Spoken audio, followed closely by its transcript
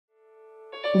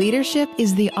Leadership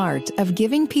is the art of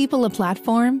giving people a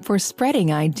platform for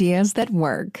spreading ideas that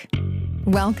work.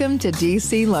 Welcome to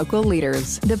DC Local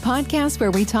Leaders, the podcast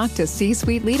where we talk to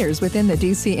C-suite leaders within the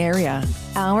DC area.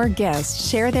 Our guests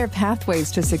share their pathways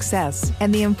to success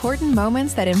and the important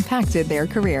moments that impacted their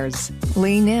careers.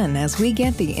 Lean in as we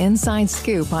get the inside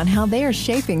scoop on how they are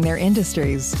shaping their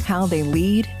industries, how they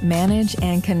lead, manage,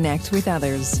 and connect with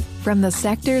others. From the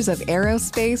sectors of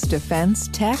aerospace, defense,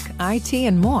 tech, IT,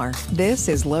 and more, this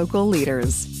is Local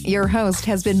Leaders. Your host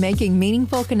has been making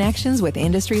meaningful connections with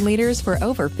industry leaders for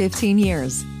over 15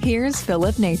 years. Here's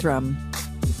Philip Nathram.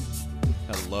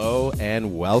 Hello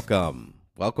and welcome.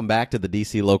 Welcome back to the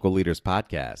DC Local Leaders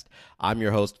podcast. I'm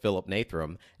your host, Philip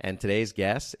Nathram, and today's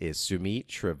guest is Sumeet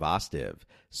Shrivastava.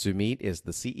 Sumeet is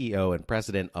the CEO and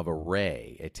president of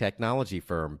Array, a technology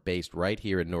firm based right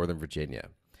here in Northern Virginia.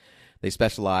 They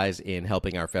specialize in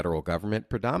helping our federal government,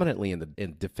 predominantly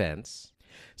in defense.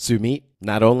 Sumeet,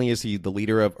 not only is he the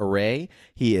leader of Array,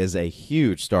 he is a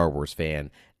huge Star Wars fan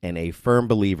and a firm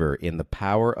believer in the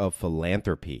power of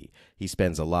philanthropy. He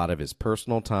spends a lot of his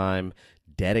personal time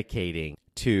dedicating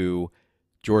to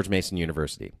George Mason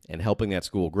University and helping that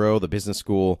school grow, the business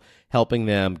school, helping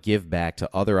them give back to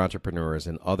other entrepreneurs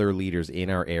and other leaders in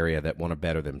our area that want to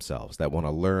better themselves, that want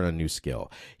to learn a new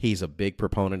skill. He's a big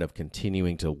proponent of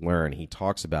continuing to learn. He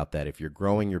talks about that. If you're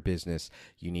growing your business,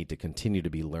 you need to continue to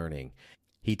be learning.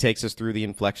 He takes us through the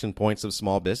inflection points of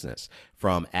small business,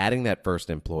 from adding that first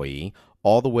employee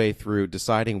all the way through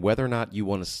deciding whether or not you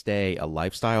want to stay a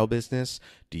lifestyle business.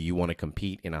 Do you want to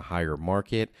compete in a higher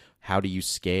market? How do you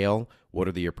scale? What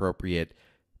are the appropriate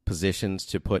positions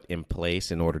to put in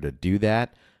place in order to do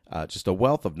that? Just a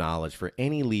wealth of knowledge for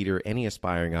any leader, any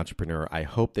aspiring entrepreneur. I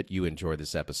hope that you enjoy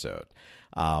this episode.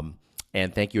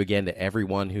 And thank you again to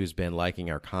everyone who's been liking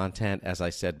our content. As I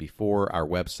said before, our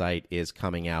website is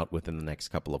coming out within the next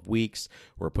couple of weeks.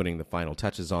 We're putting the final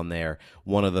touches on there.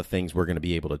 One of the things we're going to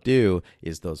be able to do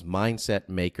is those Mindset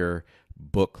Maker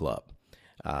Book Club.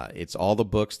 It's all the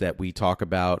books that we talk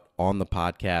about on the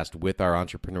podcast with our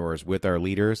entrepreneurs, with our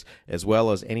leaders, as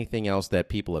well as anything else that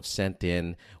people have sent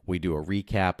in. We do a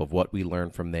recap of what we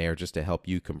learned from there just to help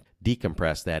you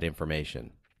decompress that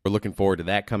information. We're looking forward to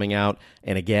that coming out.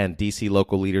 And again, DC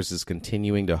Local Leaders is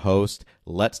continuing to host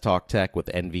Let's Talk Tech with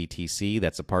NVTC.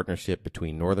 That's a partnership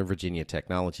between Northern Virginia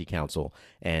Technology Council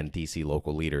and DC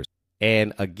Local Leaders.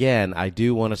 And again, I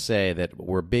do want to say that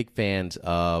we're big fans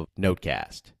of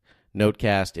Notecast.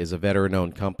 Notecast is a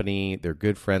veteran-owned company. They're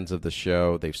good friends of the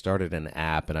show. They've started an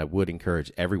app, and I would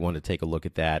encourage everyone to take a look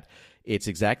at that. It's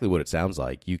exactly what it sounds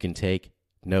like. You can take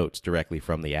notes directly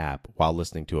from the app while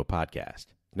listening to a podcast.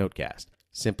 Notecast.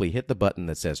 Simply hit the button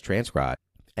that says transcribe,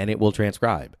 and it will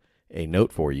transcribe a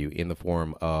note for you in the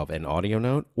form of an audio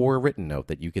note or a written note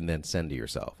that you can then send to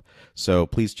yourself. So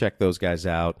please check those guys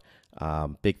out.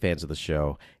 Big fans of the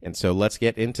show. And so let's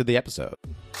get into the episode.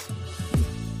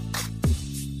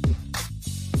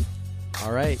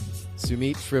 All right,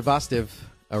 Sumeet Shrivastava,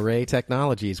 Array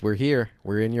Technologies. We're here.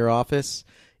 We're in your office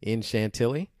in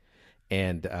Chantilly,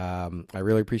 and I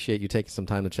really appreciate you taking some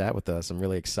time to chat with us. I'm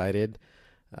really excited.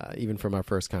 Even from our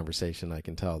first conversation, I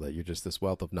can tell that you're just this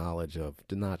wealth of knowledge of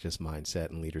not just mindset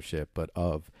and leadership, but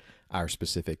of our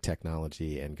specific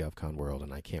technology and GovCon world,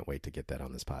 and I can't wait to get that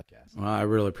on this podcast. Well, I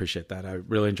really appreciate that. I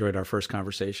really enjoyed our first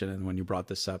conversation, and when you brought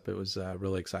this up, it was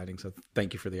really exciting, so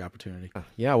thank you for the opportunity.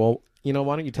 Yeah, well,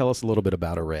 why don't you tell us a little bit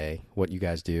about Array, what you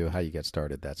guys do, how you get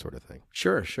started, that sort of thing.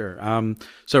 Sure.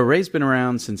 So Array's been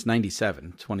around since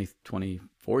 97,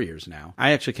 24 years now.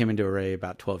 I actually came into Array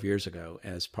about 12 years ago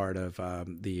as part of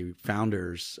the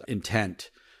founder's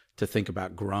intent to think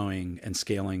about growing and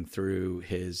scaling through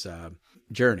his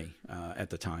journey at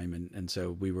the time. And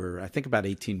so we were, I think, about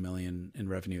 18 million in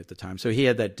revenue at the time. So he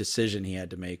had that decision he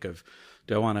had to make of,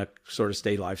 do I want to sort of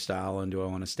stay lifestyle and do I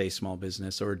want to stay small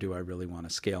business, or do I really want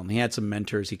to scale? And he had some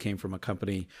mentors. He came from a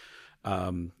company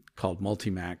called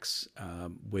Multimax,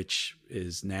 which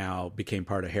is now became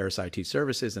part of Harris IT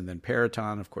Services, and then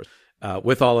Peraton, of course.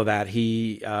 With all of that,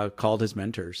 he called his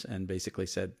mentors and basically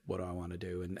said, what do I want to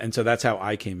do? And so that's how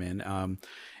I came in.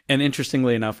 And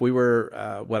interestingly enough, we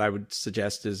were what I would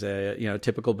suggest is a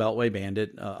typical Beltway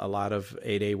bandit, a lot of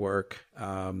 8A work,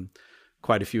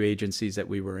 quite a few agencies that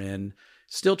we were in,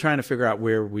 still trying to figure out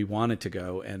where we wanted to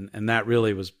go. And that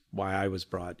really was why I was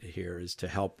brought here, is to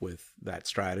help with that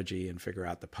strategy and figure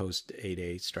out the post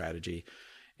 8A strategy.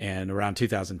 And around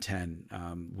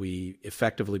 2010, we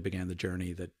effectively began the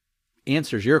journey that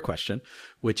answers your question,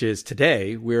 which is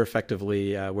today we're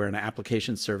effectively we're an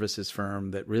application services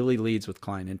firm that really leads with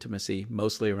client intimacy,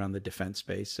 mostly around the defense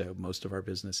space. So most of our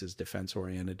business is defense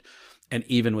oriented, and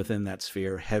even within that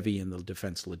sphere, heavy in the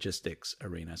defense logistics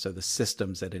arena. So the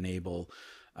systems that enable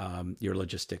your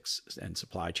logistics and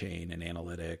supply chain and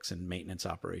analytics and maintenance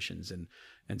operations,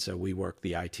 and so we work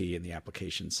the IT and the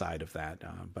application side of that.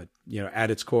 But at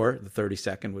its core, the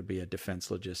 32nd would be a defense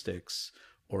logistics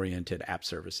oriented app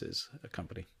services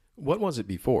company. What was it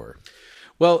before?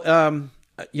 Well,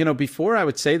 before I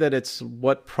would say that it's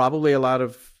what probably a lot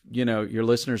of, your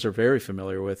listeners are very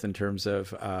familiar with in terms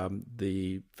of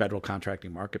the federal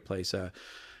contracting marketplace.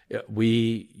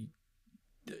 We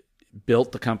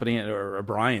built the company, or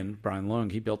Brian Long,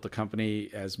 he built the company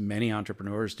as many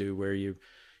entrepreneurs do, where you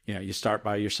start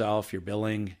by yourself, you're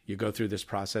billing, you go through this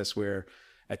process where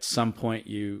at some point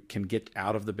you can get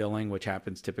out of the billing, which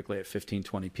happens typically at 15,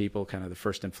 20 people, kind of the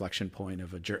first inflection point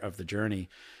of the journey.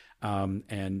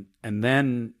 And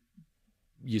then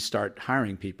you start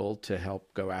hiring people to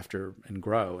help go after and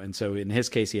grow. And so in his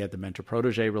case, he had the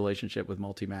mentor-protege relationship with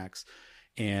Multimax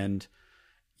and,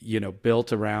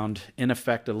 built around, in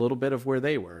effect, a little bit of where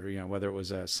they were, whether it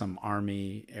was some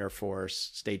Army, Air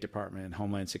Force, State Department,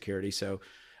 Homeland Security. So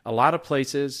a lot of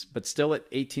places, but still at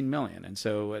 18 million. And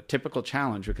so a typical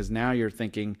challenge, because now you're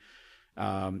thinking,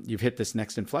 you've hit this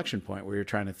next inflection point where you're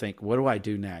trying to think, what do I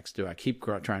do next? Do I keep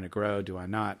trying to grow? Do I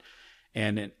not?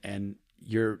 And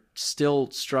you're still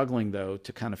struggling, though,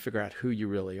 to kind of figure out who you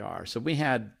really are. So we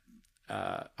had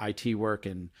IT work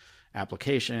in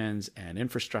applications and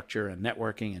infrastructure and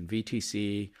networking and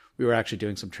VTC. We were actually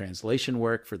doing some translation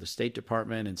work for the State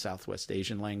Department in Southwest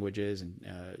Asian languages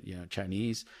and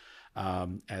Chinese.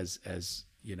 As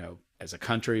a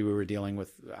country, we were dealing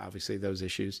with obviously those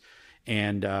issues.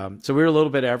 And so we were a little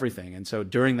bit of everything. And so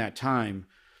during that time,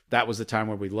 that was the time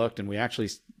where we looked, and we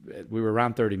were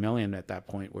around 30 million at that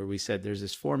point, where we said there's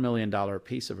this $4 million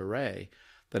piece of Array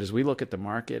that as we look at the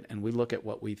market and we look at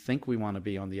what we think we want to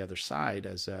be on the other side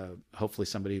as hopefully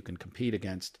somebody who can compete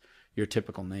against your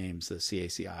typical names, the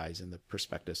CACIs and the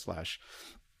Perspective /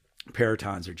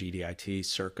 Peritons or GDIT,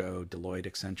 Serco,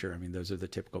 Deloitte, Accenture. I mean, those are the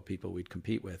typical people we'd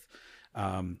compete with.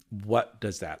 What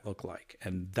does that look like?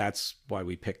 And that's why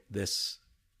we picked this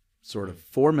sort of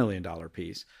 $4 million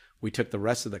piece. We took the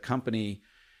rest of the company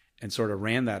and sort of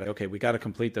ran that. Okay, we got to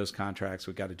complete those contracts.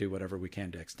 We got to do whatever we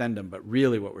can to extend them. But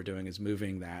really what we're doing is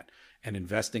moving that and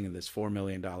investing in this $4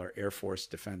 million Air Force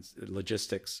defense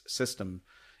logistics system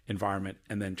environment,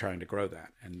 and then trying to grow that.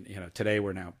 And today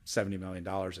we're now $70 million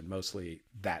in mostly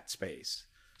that space.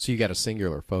 So you got a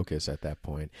singular focus at that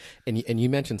point. And you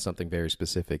mentioned something very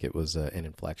specific. It was an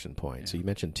inflection point. Yeah. So you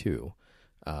mentioned two,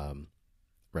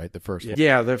 right? The first one.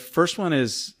 Yeah, the first one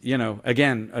is,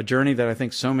 again, a journey that I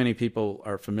think so many people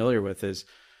are familiar with is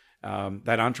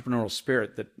that entrepreneurial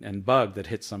spirit and bug that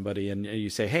hits somebody, and you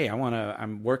say, hey,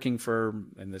 I'm working for,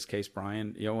 in this case,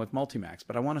 Brian, with Multimax,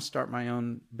 but I want to start my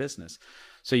own business.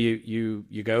 So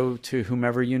you go to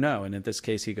whomever and in this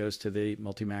case, he goes to the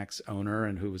Multimax owner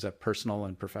and who was a personal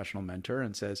and professional mentor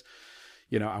and says,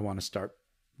 I want to start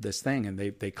this thing, and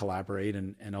they collaborate,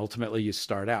 and ultimately you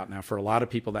start out. Now, for a lot of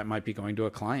people, that might be going to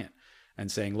a client and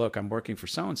saying, look, I'm working for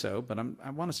so-and-so, but I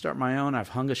want to start my own. I've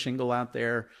hung a shingle out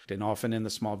there, and often in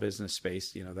the small business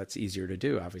space, that's easier to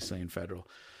do, obviously, in federal.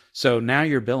 So now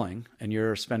you're billing, and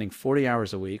you're spending 40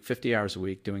 hours a week, 50 hours a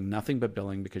week, doing nothing but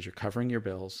billing because you're covering your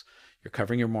bills, you're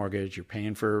covering your mortgage, you're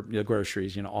paying for your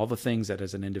groceries, all the things that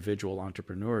as an individual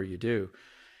entrepreneur you do.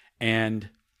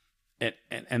 And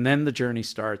then the journey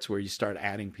starts where you start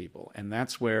adding people. And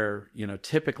that's where,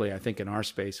 typically I think in our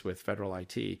space with federal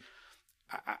IT,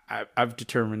 I've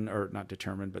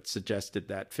suggested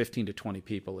that 15 to 20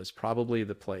 people is probably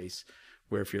the place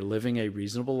where if you're living a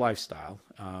reasonable lifestyle,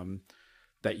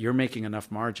 that you're making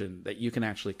enough margin that you can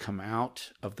actually come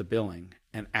out of the billing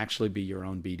and actually be your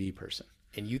own BD person.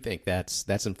 And you think that's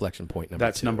inflection point number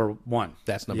That's two. number one.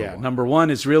 That's number one. Number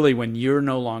one is really when you're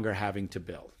no longer having to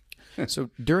bill. So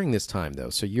during this time, though,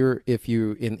 so if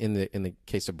you in the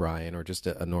case of Brian or just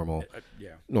a normal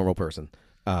person,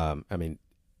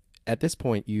 at this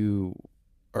point,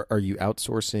 are you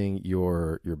outsourcing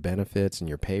your benefits and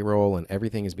your payroll, and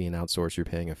everything is being outsourced? You're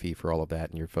paying a fee for all of that,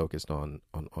 and you're focused on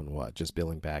what? Just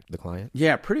billing back to the client?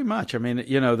 Yeah, pretty much.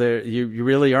 You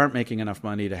really aren't making enough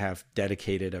money to have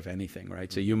dedicated of anything, right?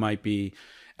 Mm-hmm. So you might be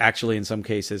actually, in some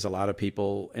cases, a lot of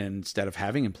people, instead of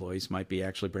having employees, might be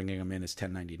actually bringing them in as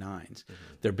 1099s. Mm-hmm.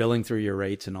 They're billing through your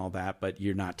rates and all that, but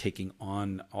you're not taking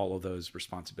on all of those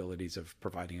responsibilities of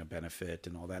providing a benefit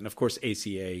and all that. And of course,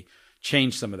 ACA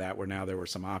changed some of that, where now there were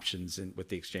some options with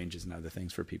the exchanges and other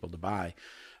things for people to buy.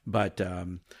 But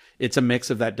it's a mix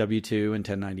of that W-2 and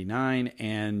 1099,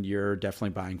 and you're definitely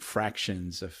buying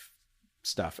fractions of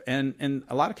stuff. And in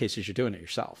a lot of cases, you're doing it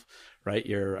yourself, right?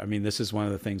 This is one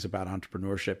of the things about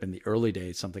entrepreneurship in the early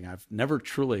days, something I've never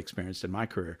truly experienced in my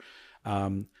career,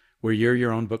 where you're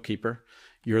your own bookkeeper.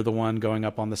 You're the one going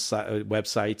up on the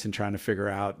websites and trying to figure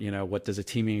out, what does a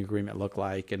teaming agreement look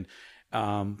like? And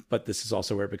but this is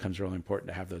also where it becomes really important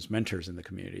to have those mentors in the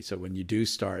community. So when you do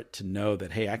start to know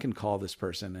that, hey, I can call this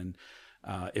person and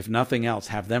if nothing else,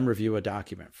 have them review a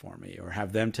document for me, or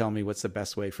have them tell me what's the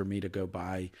best way for me to go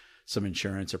buy some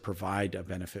insurance or provide a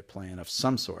benefit plan of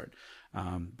some sort.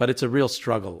 But it's a real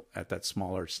struggle at that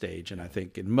smaller stage. And I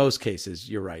think in most cases,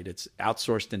 you're right, it's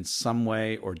outsourced in some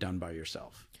way or done by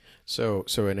yourself. So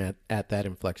at that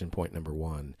inflection point, number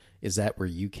one, is that where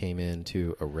you came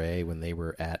into Array when they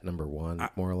were at number one,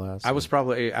 more or less? I was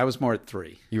more at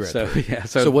 3. You were at 3. Yeah.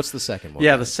 So what's the second one?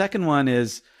 Yeah, the second one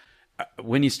is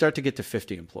when you start to get to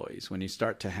 50 employees, when you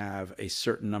start to have a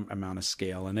certain amount of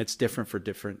scale, and it's different for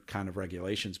different kind of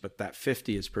regulations, but that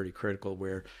 50 is pretty critical,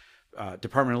 where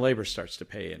Department of Labor starts to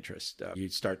pay interest. You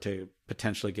start to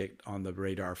potentially get on the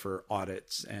radar for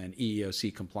audits and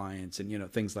EEOC compliance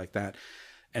and things like that.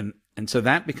 And so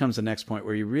that becomes the next point,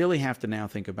 where you really have to now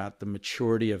think about the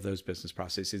maturity of those business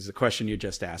processes. The question you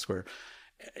just asked, where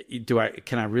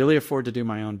can I really afford to do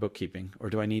my own bookkeeping, or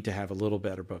do I need to have a little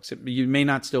better books? You may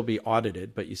not still be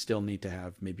audited, but you still need to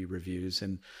have maybe reviews,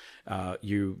 and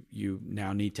you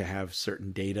now need to have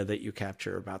certain data that you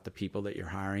capture about the people that you're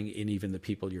hiring, and even the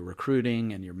people you're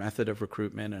recruiting, and your method of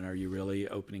recruitment, and are you really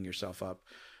opening yourself up,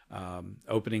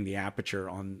 opening the aperture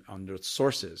on the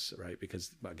sources, right?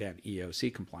 Because again,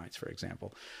 EOC compliance, for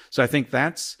example. So I think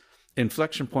that's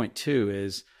inflection point 2,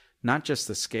 is not just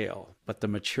the scale, but the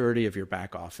maturity of your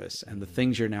back office and the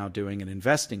things you're now doing and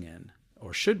investing in,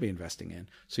 or should be investing in,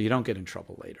 so you don't get in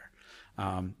trouble later.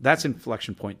 That's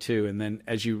inflection point 2. And then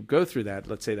as you go through that,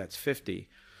 let's say that's 50,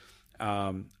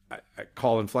 I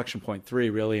call inflection point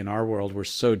 3, really in our world, we're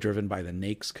so driven by the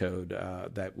NAICS code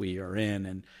that we are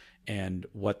in, and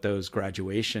what those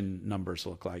graduation numbers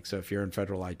look like. So if you're in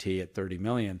federal IT at 30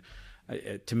 million,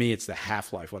 to me, it's the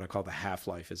half-life. What I call the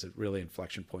half-life is really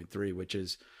inflection point 3, which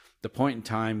is the point in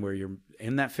time where you're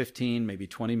in that 15, maybe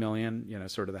 20 million,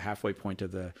 sort of the halfway point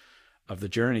of the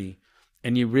journey.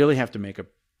 And you really have to make a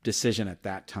decision at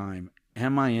that time.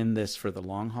 Am I in this for the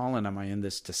long haul, and am I in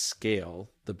this to scale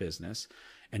the business?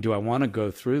 And do I want to go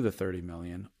through the 30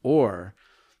 million or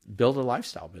build a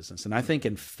lifestyle business? And I think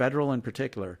in federal in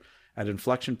particular, at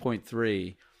inflection point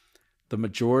 3, the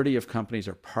majority of companies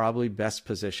are probably best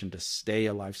positioned to stay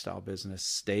a lifestyle business,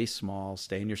 stay small,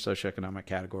 stay in your socioeconomic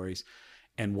categories,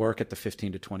 and work at the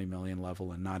 15 to 20 million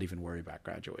level, and not even worry about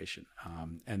graduation.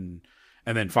 And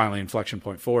then finally, inflection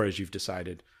point 4 is you've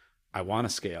decided, I want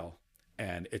to scale.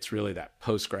 And it's really that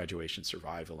post-graduation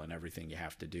survival and everything you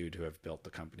have to do to have built the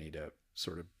company to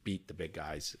sort of beat the big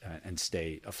guys and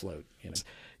stay afloat.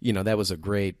 That was a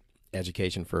great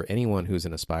education for anyone who's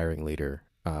an aspiring leader,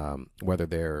 whether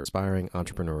they're aspiring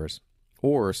entrepreneurs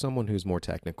or someone who's more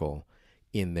technical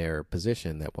in their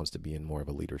position that wants to be in more of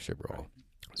a leadership role. Right.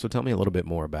 So tell me a little bit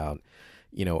more about,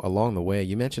 along the way,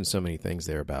 you mentioned so many things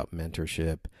there about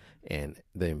mentorship and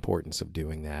the importance of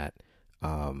doing that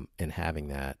and having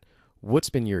that.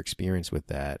 What's been your experience with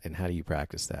that, and how do you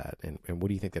practice that? And what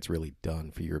do you think that's really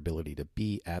done for your ability to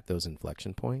be at those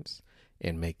inflection points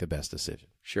and make the best decision?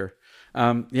 Sure.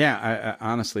 I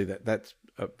honestly, that's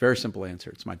a very simple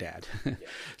answer. It's my dad. Yeah.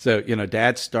 So,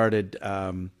 Dad started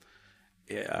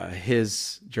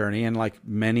his journey, and like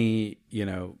many,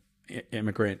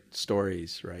 immigrant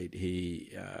stories, right?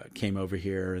 He came over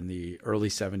here in the early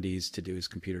 70s to do his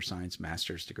computer science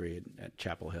master's degree at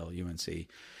Chapel Hill, UNC.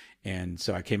 And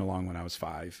so I came along when I was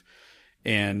 5.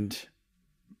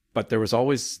 But there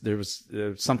was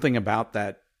something about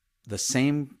that, the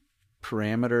same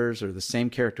parameters or the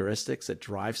same characteristics that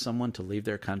drive someone to leave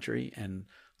their country and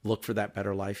look for that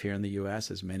better life here in the U.S.,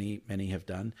 as many have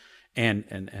done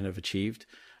and have achieved.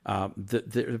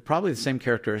 They're probably the same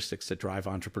characteristics that drive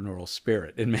entrepreneurial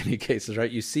spirit in many cases, right?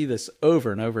 You see this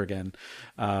over and over again.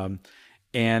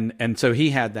 And so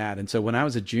he had that. And so when I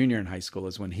was a junior in high school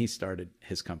is when he started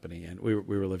his company, and we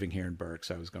were living here in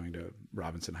Berks. I was going to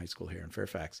Robinson High School here in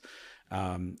Fairfax.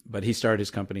 But he started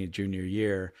his company junior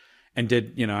year and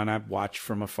did, and I watched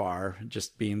from afar,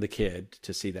 just being the kid,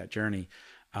 to see that journey.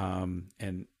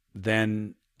 And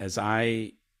then as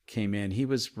I came in, he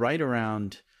was right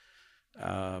around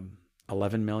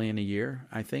 11 million a year,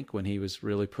 I think, when he was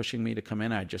really pushing me to come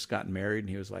in. I'd just gotten married, and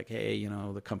he was like, hey,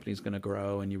 the company's going to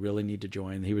grow and you really need to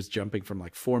join. He was jumping from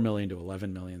like 4 million to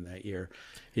 11 million that year.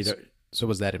 So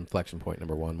was that inflection point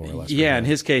number one, more or less? Yeah, in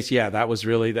his case, yeah, that was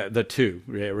really the two,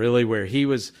 really, where he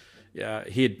was.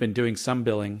 He had been doing some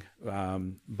billing,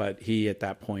 but he at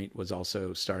that point was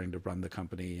also starting to run the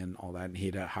company and all that, and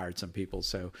he'd hired some people.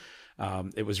 So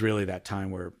it was really that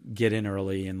time where get in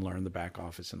early and learn the back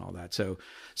office and all that. So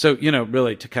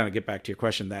really to kind of get back to your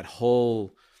question, that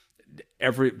whole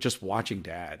just watching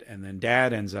Dad, and then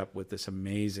Dad ends up with this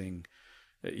amazing.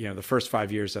 The first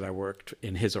 5 years that I worked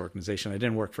in his organization, I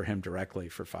didn't work for him directly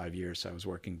for 5 years. So I was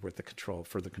working with the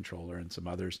controller and some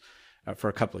others for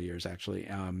a couple of years, actually.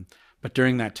 But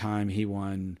during that time, he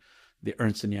won the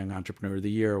Ernst & Young Entrepreneur of the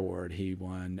Year Award. He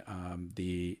won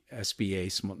the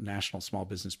SBA National Small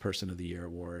Business Person of the Year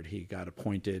Award. He got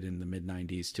appointed in the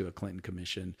mid-90s to a Clinton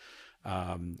Commission,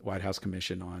 White House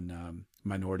Commission on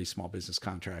minority small business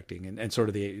contracting and sort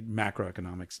of the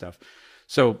macroeconomic stuff.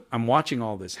 So I'm watching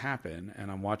all this happen,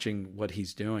 and I'm watching what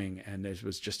he's doing, and it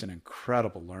was just an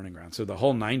incredible learning ground. So the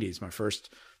whole 90s, my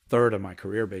first third of my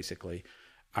career, basically,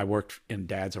 I worked in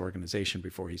Dad's organization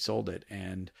before he sold it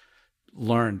and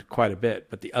learned quite a bit.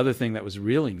 But the other thing that was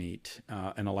really neat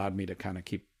and allowed me to kind of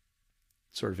keep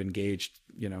sort of engaged,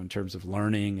 in terms of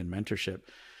learning and mentorship,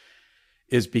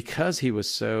 is because he was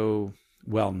so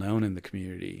well known in the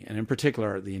community, and in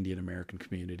particular the Indian American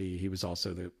community. He was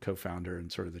also the co-founder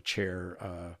and sort of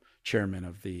the chairman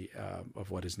of the of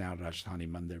what is now Rajdhani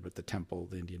Mandir, but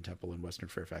the Indian temple in Western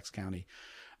Fairfax County.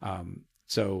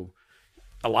 So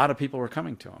a lot of people were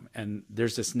coming to him, and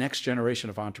there's this next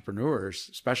generation of entrepreneurs,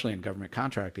 especially in government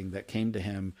contracting, that came to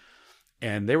him,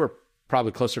 and they were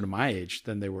probably closer to my age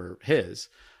than they were his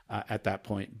at that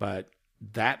point, but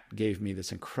that gave me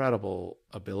this incredible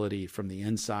ability from the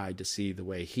inside to see the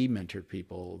way he mentored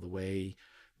people, the way,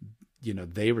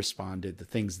 they responded, the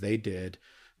things they did.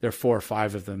 There are 4 or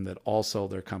 5 of them that all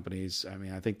sold their companies. I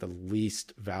mean, I think the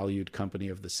least valued company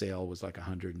of the sale was like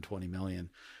 120 million,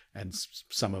 and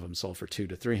some of them sold for $200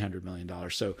 to $300 million.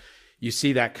 So you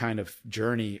see that kind of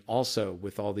journey also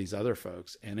with all these other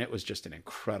folks, and it was just an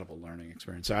incredible learning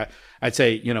experience. So I'd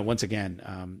say, once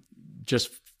again, just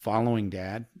following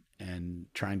Dad and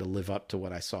trying to live up to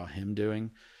what I saw him doing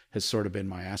has sort of been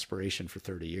my aspiration for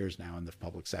 30 years now in the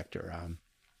public sector.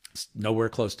 It's nowhere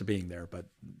close to being there, but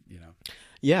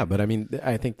Yeah, but I mean,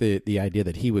 I think the idea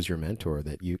that he was your mentor,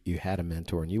 that you had a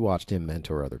mentor and you watched him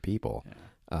mentor other people,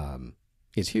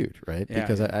 is huge, right? Yeah,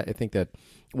 because I think that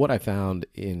what I found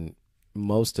in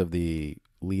most of the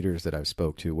leaders that I've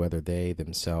spoke to, whether they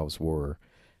themselves were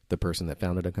the person that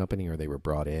founded a company or they were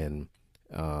brought in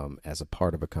as a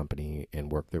part of a company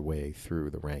and work their way through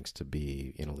the ranks to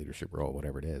be in a leadership role,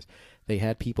 whatever it is, they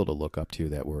had people to look up to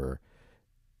that were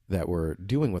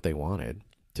doing what they wanted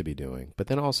to be doing, but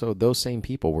then also those same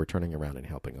people were turning around and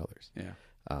helping others. Yeah.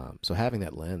 So having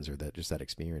that lens or that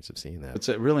experience of seeing that. What's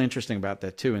really interesting about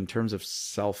that too, in terms of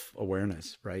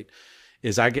self-awareness, right,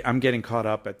 is I'm getting caught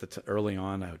up at early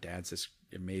on. Oh, Dad's this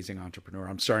amazing entrepreneur.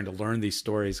 I'm starting to learn these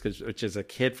stories which as a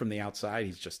kid from the outside,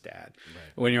 he's just Dad.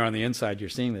 Right. When you're on the inside, you're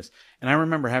seeing this. And I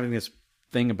remember having this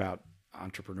thing about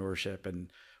entrepreneurship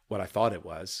and what I thought it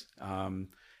was.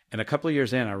 And a couple of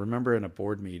years in, I remember in a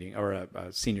board meeting or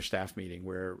a senior staff meeting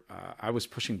where I was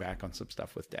pushing back on some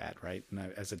stuff with Dad, right?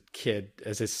 And as a kid,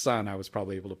 as his son, I was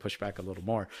probably able to push back a little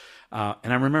more. And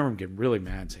I remember him getting really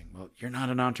mad and saying, well, you're not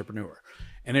an entrepreneur.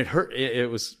 And it hurt. It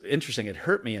was interesting. It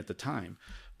hurt me at the time.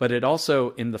 But it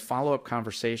also, in the follow-up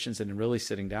conversations and in really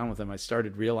sitting down with him, I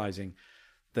started realizing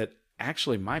that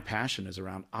actually my passion is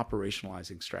around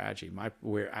operationalizing strategy.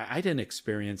 Where I didn't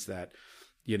experience that,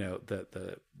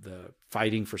 the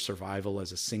fighting for survival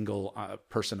as a single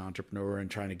person entrepreneur and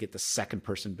trying to get the second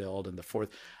person build and the fourth.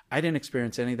 I didn't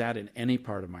experience any of that in any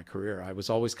part of my career. I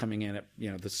was always coming in at,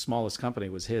 the smallest company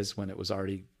was his when it was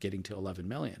already getting to 11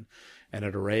 million. And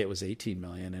at Array, it was 18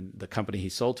 million. And the company he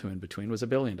sold to in between was $1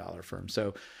 billion firm.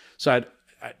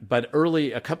 But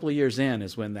early, a couple of years in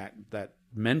is when that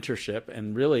mentorship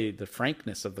and really the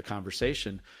frankness of the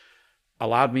conversation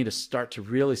allowed me to start to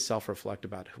really self-reflect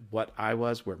about what I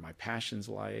was, where my passions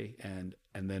lay, and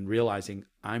then realizing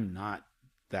I'm not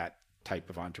that type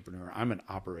of entrepreneur. I'm an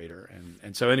operator.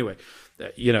 And so anyway,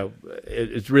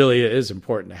 it really is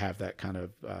important to have that kind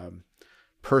of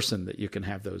person that you can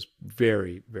have those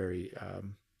very, very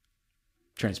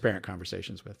transparent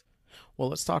conversations with. Well,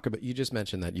 let's talk about, you just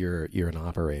mentioned that you're an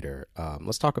operator.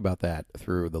 Let's talk about that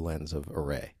through the lens of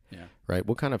Array. Yeah. Right.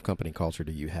 What kind of company culture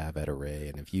do you have at Array?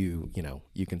 And if you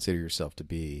consider yourself to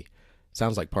be,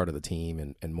 sounds like part of the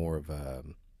team and more of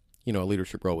a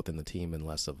leadership role within the team and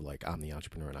less of like, I'm the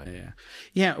entrepreneur and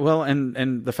Yeah. Well,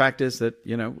 and the fact is that,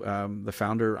 the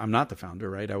founder, I'm not the founder,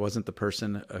 right? I wasn't the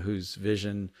person whose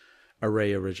vision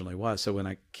Array originally was. So when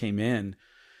I came in,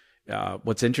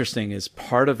 what's interesting is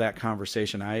part of that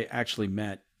conversation, I actually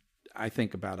met, I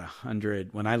think about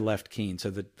 100 when I left Keen. So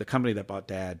the company that bought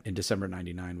Dad in December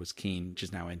 99 was Keen, which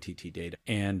is now NTT Data.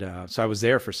 And so I was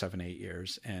there for 7-8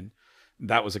 years, and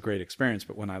that was a great experience.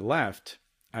 But when I left,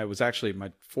 I was actually,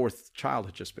 my fourth child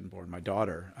had just been born, my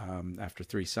daughter, after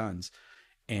 3 sons.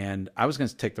 And I was going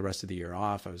to take the rest of the year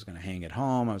off. I was going to hang at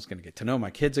home. I was going to get to know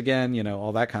my kids again,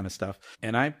 all that kind of stuff.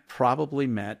 And I probably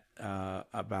met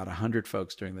about 100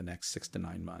 folks during the next 6 to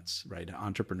 9 months, right?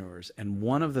 Entrepreneurs. And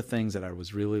one of the things that I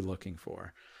was really looking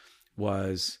for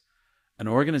was an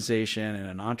organization and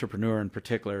an entrepreneur in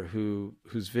particular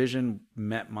whose vision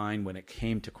met mine when it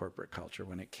came to corporate culture,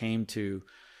 when it came to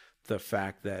the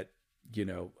fact that,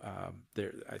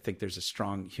 I think there's a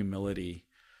strong humility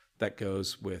that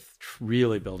goes with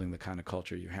really building the kind of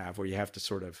culture you have, where you have to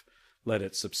sort of let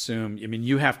it subsume. I mean,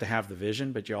 you have to have the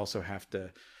vision, but you also have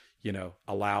to,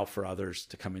 allow for others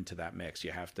to come into that mix.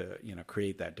 You have to,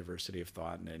 create that diversity of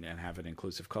thought and have an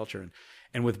inclusive culture.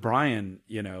 And with Brian,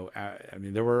 I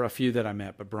mean, there were a few that I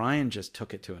met, but Brian just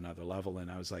took it to another level.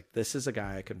 And I was like, this is a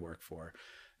guy I can work for.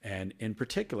 And in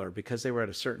particular, because they were at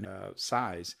a certain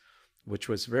size, which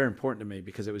was very important to me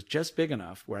because it was just big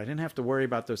enough where I didn't have to worry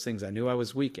about those things I knew I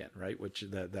was weak in, right? Which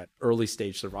that early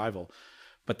stage survival.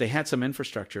 But they had some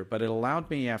infrastructure, but it allowed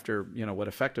me after, what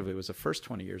effectively was the first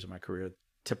 20 years of my career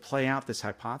to play out this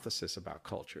hypothesis about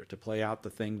culture, to play out the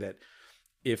thing that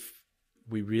if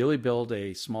we really build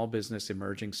a small business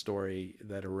emerging story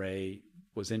that Array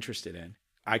was interested in,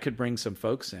 I could bring some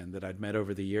folks in that I'd met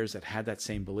over the years that had that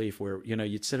same belief where,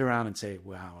 you'd sit around and say,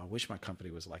 wow, I wish my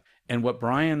company was like. And what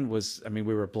Brian was, we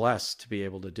were blessed to be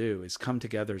able to do is come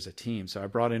together as a team. So I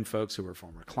brought in folks who were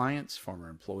former clients, former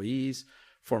employees,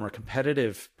 former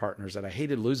competitive partners that I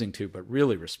hated losing to, but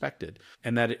really respected.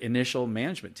 And that initial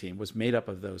management team was made up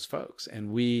of those folks.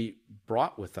 And we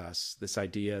brought with us this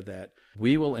idea that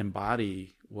we will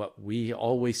embody what we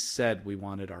always said we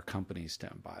wanted our companies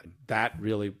to embody. That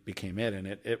really became it. And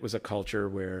it was a culture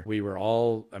where we were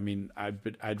all,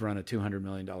 I'd run a $200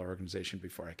 million organization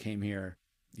before I came here.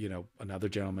 Another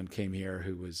gentleman came here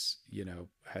who was,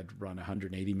 had run a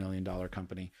 $180 million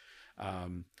company.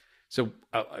 So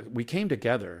we came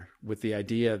together with the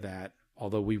idea that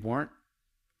although we weren't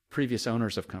previous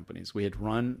owners of companies, we had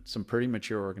run some pretty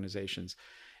mature organizations,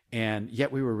 and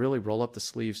yet we were really roll up the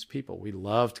sleeves people. We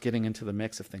loved getting into the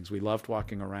mix of things. We loved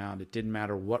walking around. It didn't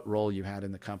matter what role you had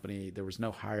in the company. There was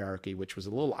no hierarchy, which was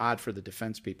a little odd for the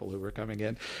defense people who were coming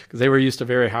in because they were used to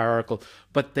very hierarchical.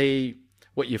 But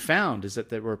what you found is that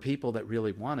there were people that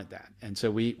really wanted that. And so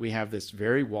we have this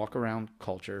very walk around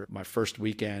culture. My first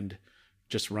weekend,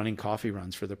 just running coffee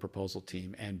runs for the proposal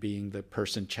team and being the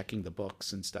person checking the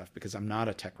books and stuff, because I'm not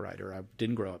a tech writer. I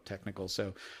didn't grow up technical,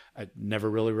 so I never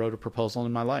really wrote a proposal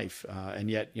in my life.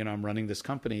 And yet, I'm running this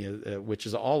company, which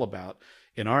is all about,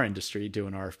 in our industry,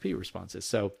 doing RFP responses.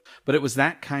 So, but it was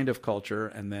that kind of culture.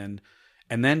 And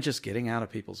then just getting out of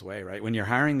people's way, right? When you're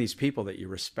hiring these people that you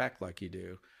respect like you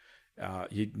do,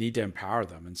 you need to empower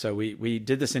them. And so we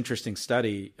did this interesting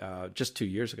study just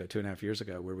 2.5 years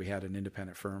ago, where we had an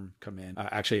independent firm come in,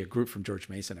 actually a group from George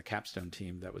Mason, a capstone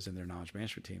team that was in their knowledge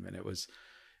management team. And it was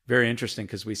very interesting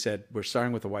because we said, we're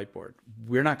starting with a whiteboard.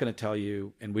 We're not going to tell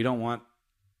you, and we don't want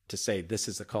to say this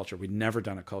is the culture. We've never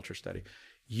done a culture study.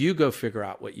 You go figure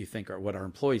out what you think or what our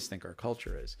employees think our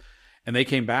culture is. And they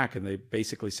came back and they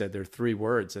basically said there are 3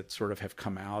 words that sort of have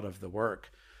come out of the work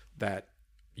that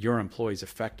your employees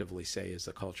effectively say is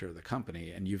the culture of the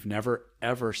company. And you've never,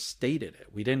 ever stated it.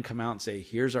 We didn't come out and say,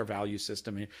 here's our value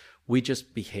system. We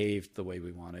just behaved the way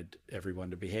we wanted everyone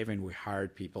to behave. And we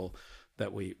hired people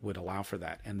that we would allow for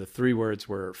that. And the 3 words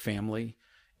were family,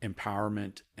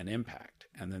 empowerment, and impact.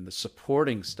 And then the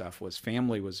supporting stuff was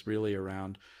family was really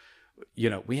around,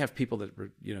 we have people that,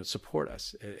 support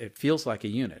us. It feels like a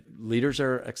unit. Leaders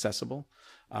are accessible.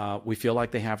 We feel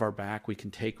like they have our back. We can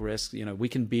take risks. We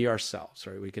can be ourselves,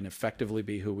 right? We can effectively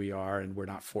be who we are, and we're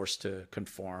not forced to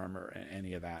conform or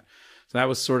any of that. So that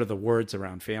was sort of the words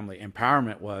around family.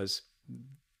 Empowerment was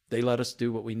they let us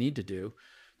do what we need to do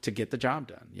to get the job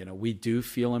done. We do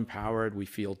feel empowered. We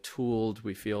feel tooled.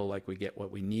 We feel like we get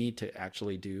what we need to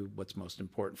actually do what's most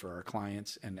important for our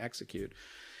clients and execute.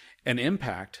 And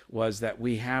impact was that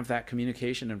we have that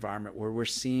communication environment where we're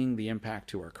seeing the impact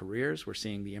to our careers, we're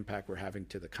seeing the impact we're having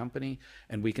to the company,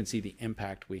 and we can see the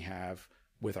impact we have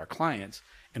with our clients,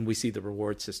 and we see the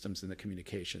reward systems and the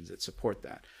communications that support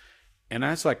that. And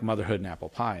that's like motherhood and apple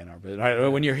pie in our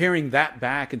business. When you're hearing that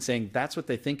back and saying that's what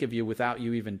they think of you without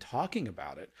you even talking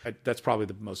about it, that's probably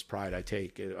the most pride I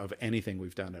take of anything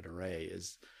we've done at Array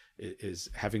is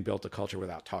having built a culture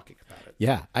without talking about it.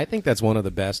 Yeah, I think that's one of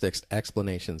the best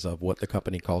explanations of what the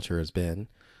company culture has been.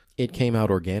 It came out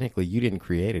organically. You didn't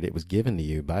create it. It was given to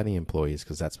you by the employees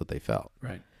because that's what they felt.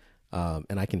 Right.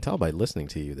 And I can tell by listening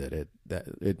to you that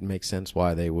it makes sense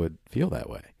why they would feel that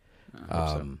way.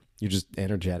 So. You're just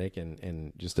energetic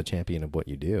and just a champion of what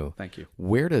you do. Thank you.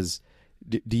 Where does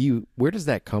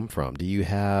that come from? Do you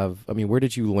have, where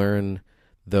did you learn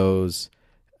those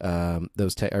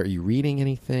are you reading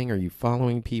anything? Are you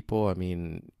following people?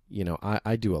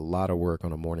 I do a lot of work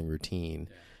on a morning routine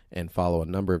and follow a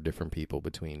number of different people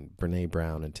between Brene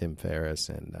Brown and Tim Ferriss,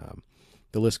 and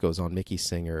the list goes on, Mickey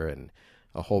Singer, and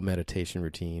a whole meditation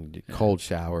routine, cold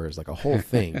showers, like a whole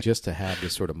thing just to have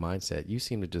this sort of mindset. You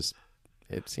seem to just,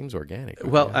 it seems organic.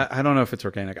 Well, I don't know if it's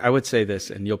organic. I would say this,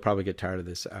 and you'll probably get tired of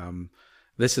this.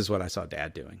 This is what I saw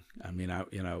Dad doing.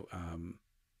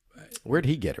 Where'd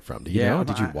he get it from? Do you know?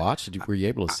 Did you watch? Were you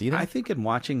able to see that? I think in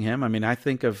watching him, I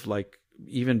think of like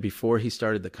even before he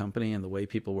started the company and the way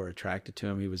people were attracted to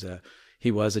him.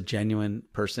 He was a genuine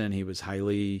person. He was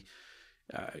highly,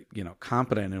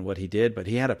 competent in what he did, but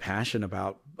he had a passion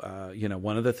about,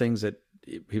 one of the things that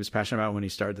he was passionate about when he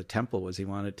started the temple was he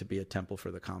wanted to be a temple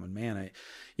for the common man.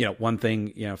 One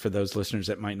thing, for those listeners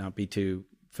that might not be too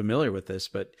familiar with this,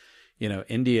 but,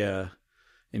 India,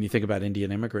 and you think about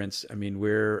Indian immigrants,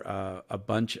 we're a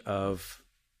bunch of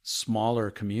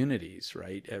smaller communities,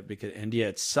 right? Because India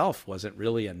itself wasn't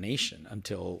really a nation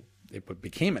until it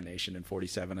became a nation in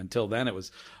 47. Until then, it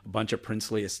was a bunch of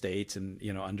princely estates and,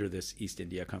 under this East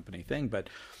India Company thing. But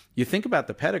you think about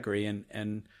the pedigree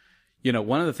and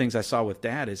one of the things I saw with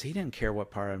Dad is he didn't care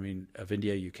what part, of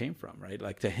India you came from, right?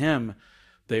 Like to him,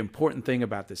 the important thing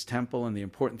about this temple and the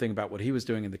important thing about what he was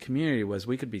doing in the community was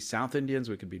we could be South Indians,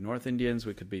 we could be North Indians,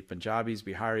 we could be Punjabis,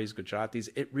 Biharis, Gujaratis.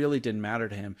 It really didn't matter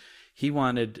to him. He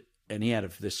wanted, and he had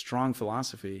this strong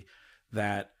philosophy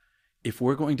that if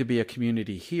we're going to be a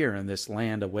community here in this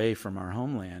land away from our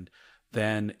homeland,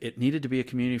 then it needed to be a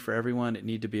community for everyone. It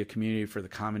needed to be a community for the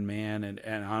common man.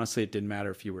 And honestly, it didn't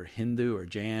matter if you were Hindu or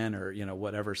Jain or,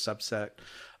 whatever subset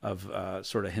of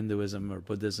sort of Hinduism or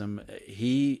Buddhism.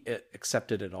 He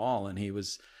accepted it all.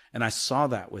 And I saw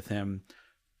that with him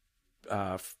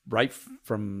right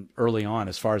from early on,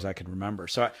 as far as I can remember.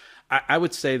 So I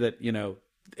would say that,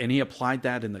 and he applied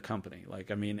that in the company.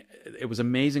 It was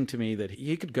amazing to me that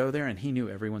he could go there and he knew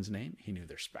everyone's name. He knew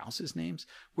their spouses' names.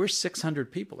 We're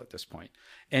 600 people at this point.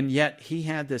 And yet he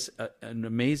had this an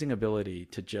amazing ability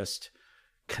to just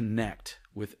connect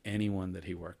with anyone that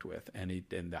he worked with. And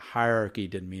the hierarchy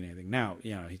didn't mean anything. Now,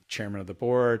 he's chairman of the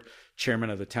board, chairman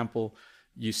of the temple.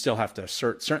 You still have to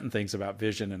assert certain things about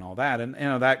vision and all that. And,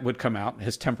 that would come out.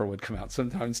 His temper would come out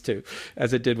sometimes too,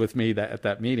 as it did with me at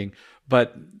that meeting.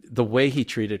 But the way he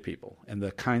treated people and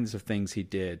the kinds of things he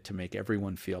did to make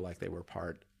everyone feel like they were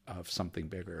part of something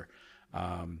bigger.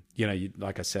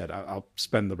 Like I said, I'll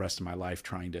spend the rest of my life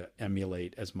trying to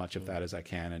emulate as much of that as I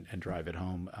can and drive it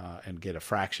home and get a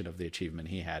fraction of the achievement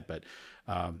he had. But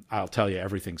I'll tell you,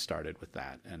 everything started with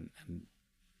that. And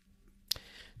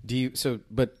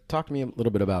but talk to me a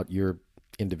little bit about your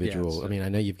individual. I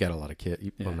know you've got a lot of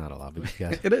kids. Well, not a lot, but you've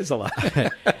got. It is a lot.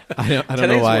 I don't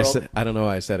know why I don't know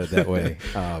why I said it that way.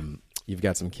 You've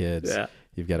got some kids. Yeah.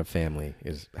 You've got a family,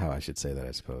 is how I should say that,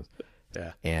 I suppose.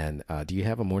 Yeah. And do you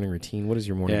have a morning routine? What does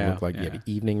your morning look like? Do you have an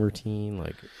evening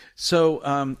routine?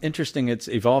 So interesting. It's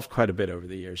evolved quite a bit over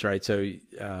the years, right? So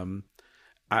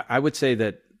I would say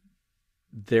that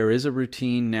there is a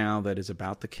routine now that is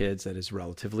about the kids that is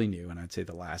relatively new. And I'd say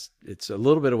it's a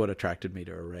little bit of what attracted me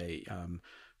to Array,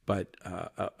 but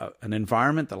an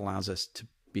environment that allows us to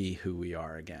be who we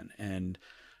are again. And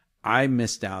I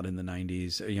missed out in the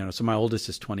 90s, so my oldest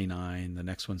is 29, the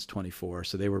next one's 24.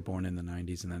 So they were born in the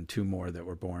 90s, and then two more that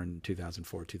were born in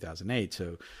 2004, 2008.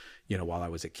 So, while I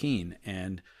was at Keene.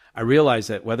 And I realized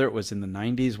that whether it was in the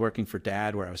 90s working for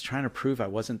Dad, where I was trying to prove I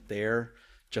wasn't there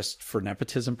just for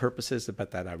nepotism purposes,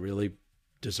 but that I really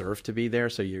deserve to be there.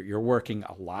 So you're working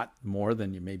a lot more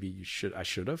than I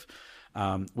should have,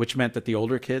 which meant that the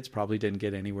older kids probably didn't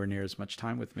get anywhere near as much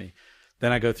time with me.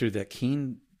 Then I go through the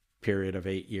Keene period of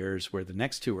 8 years where the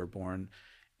next two were born,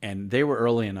 and they were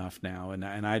early enough now. And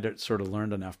I'd sort of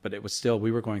learned enough, but it was still,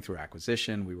 we were going through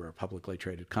acquisition. We were a publicly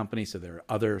traded company. So there are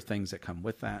other things that come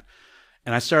with that.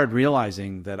 And I started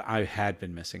realizing that I had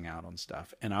been missing out on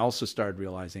stuff. And I also started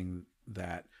realizing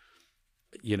that,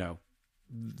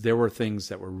 there were things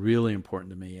that were really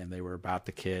important to me, and they were about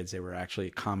the kids. They were actually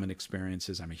common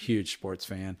experiences. I'm a huge sports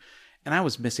fan. And I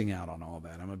was missing out on all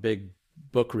that. I'm a big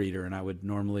book reader, and I would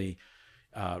normally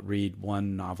read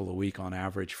one novel a week on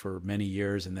average for many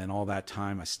years. And then all that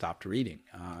time I stopped reading.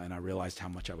 And I realized how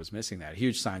much I was missing that.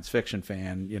 Huge science fiction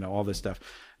fan, all this stuff.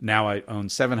 Now I own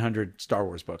 700 Star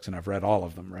Wars books, and I've read all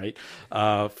of them, right?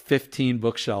 15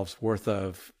 bookshelves worth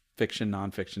of fiction,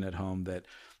 nonfiction at home that,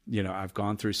 I've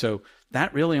gone through. So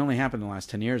that really only happened in the last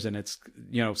 10 years. And it's,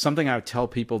 something I would tell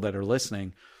people that are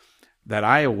listening, that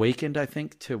I awakened, I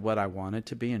think, to what I wanted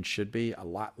to be and should be a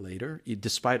lot later.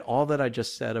 Despite all that I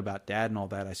just said about Dad and all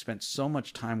that, I spent so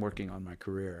much time working on my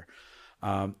career.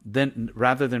 Then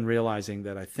rather than realizing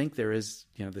that I think there is,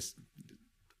 this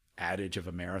adage of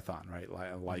a marathon, right?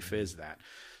 Life is that.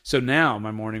 So now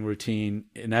my morning routine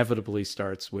inevitably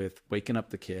starts with waking up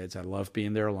the kids. I love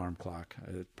being their alarm clock.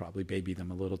 I probably baby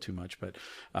them a little too much, but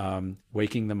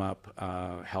waking them up,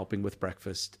 helping with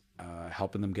breakfast,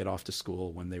 helping them get off to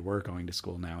school when they were going to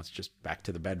school. Now it's just back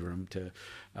to the bedroom to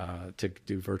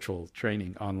do virtual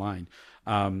training online.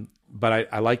 But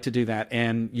I like to do that.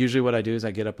 And usually what I do is I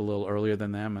get up a little earlier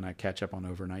than them, and I catch up on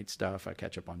overnight stuff. I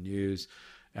catch up on news.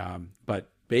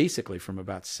 But basically from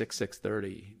about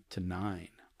 6:30 to 9,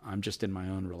 I'm just in my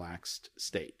own relaxed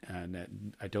state.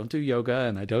 And I don't do yoga,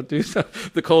 and I don't do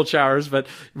the cold showers, but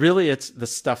really it's the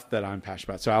stuff that I'm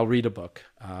passionate about. So I'll read a book.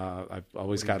 I've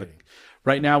always got it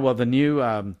right now. Well, the new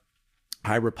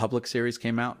High Republic series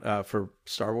came out for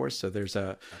Star Wars. So there's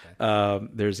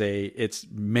it's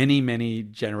many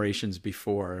generations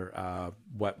before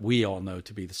what we all know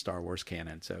to be the Star Wars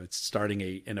canon. So it's starting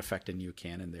in effect a new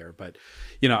canon there. But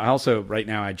I also right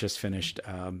now I just finished.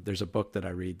 There's a book that I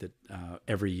read that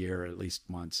every year at least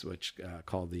once, which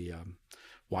called the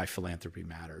Why Philanthropy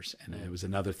Matters, and it was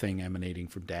another thing emanating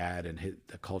from Dad and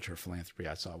the culture of philanthropy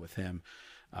I saw with him.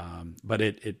 But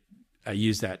I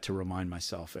use that to remind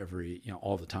myself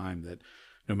all the time that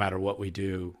no matter what we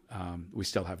do, we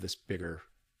still have this bigger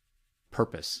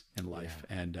purpose in life.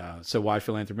 Yeah. And so Why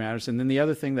Philanthropy Matters. And then the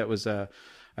other thing that was, I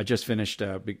just finished,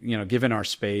 given our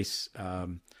space,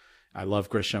 I love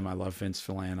Grisham. I love Vince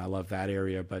Phelan. I love that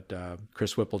area. But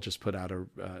Chris Whipple just put out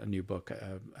a new book,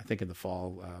 I think in the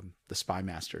fall, The Spy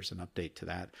Masters, an update to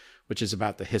that, which is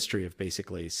about the history of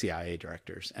basically CIA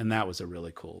directors. And that was a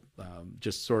really cool,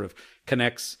 just sort of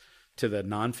connects to the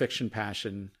nonfiction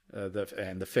passion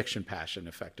and the fiction passion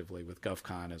effectively with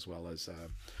GovCon, as well as,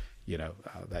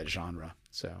 that genre.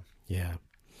 So, yeah.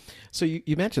 So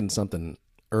you mentioned something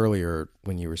earlier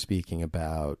when you were speaking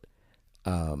about,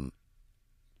 and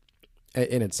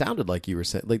it sounded like you were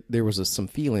saying, like there was some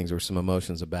feelings or some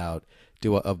emotions about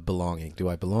of belonging. Do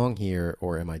I belong here,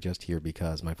 or am I just here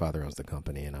because my father owns the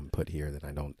company and I'm put here that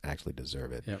I don't actually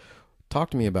deserve it? Yep. Talk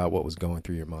to me about what was going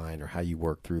through your mind, or how you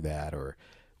worked through that, or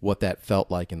what that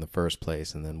felt like in the first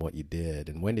place, and then what you did,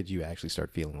 and when did you actually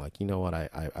start feeling like, you know what,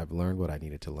 I've learned what I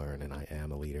needed to learn, and I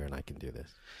am a leader, and I can do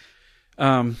this?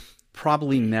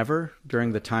 Probably never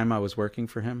during the time I was working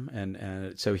for him.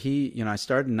 And so he, I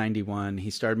started in 91.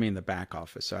 He started me in the back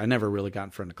office. So I never really got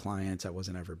in front of clients. I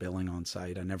wasn't ever billing on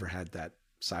site. I never had that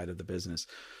side of the business.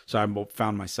 So I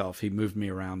found myself, he moved me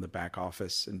around the back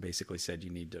office and basically said,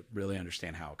 you need to really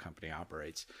understand how a company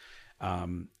operates.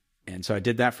 And so I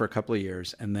did that for a couple of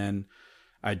years, and then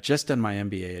I'd just done my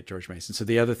MBA at George Mason. So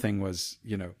the other thing was,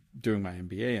 doing my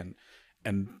MBA,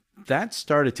 and that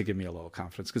started to give me a little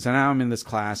confidence, because now I'm in this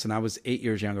class, and I was 8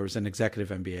 years younger. It was an executive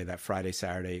MBA, that Friday,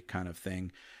 Saturday kind of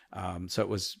thing. So it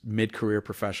was mid-career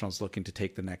professionals looking to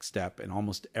take the next step, and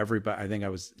almost everybody, I think I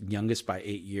was youngest by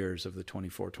 8 years of the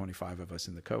 24, 25 of us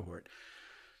in the cohort.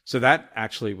 So that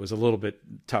actually was a little bit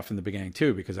tough in the beginning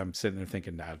too, because I'm sitting there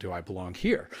thinking, now, do I belong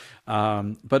here?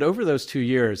 But over those 2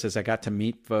 years, as I got to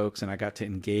meet folks and I got to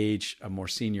engage a more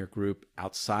senior group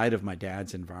outside of my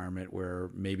dad's environment,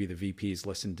 where maybe the VPs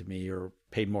listened to me or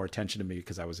paid more attention to me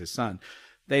because I was his son,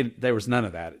 there was none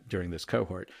of that during this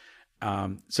cohort.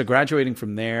 So graduating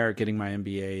from there, getting my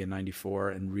MBA in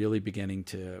 94, and really beginning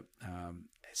to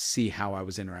see how I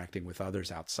was interacting with others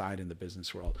outside in the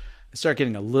business world, I started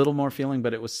getting a little more feeling,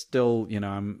 but it was still,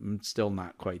 I'm still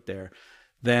not quite there.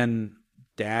 Then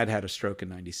Dad had a stroke in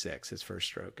 96, his first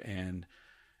stroke. And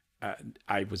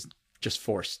I was just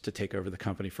forced to take over the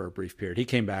company for a brief period. He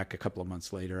came back a couple of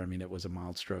months later. I mean, it was a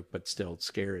mild stroke, but still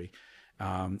scary.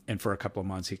 And for a couple of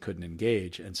months, he couldn't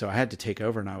engage. And so I had to take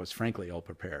over, and I was frankly ill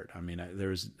prepared. I mean, there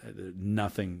was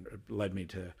nothing led me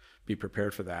to be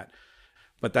prepared for that.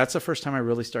 But that's the first time I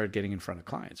really started getting in front of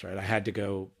clients, right? I had to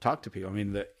go talk to people. I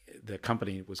mean, the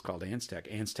company was called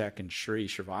Anstec. Anstec and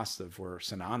Shrivastava were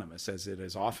synonymous, as it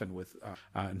is often with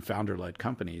in founder-led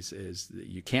companies, is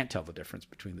you can't tell the difference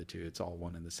between the two. It's all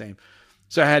one and the same.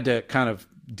 So I had to kind of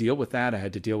deal with that. I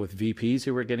had to deal with VPs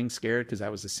who were getting scared because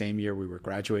that was the same year we were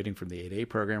graduating from the 8A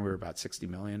program. We were about 60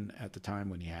 million at the time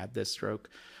when he had this stroke.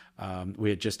 We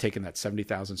had just taken that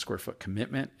 70,000 square foot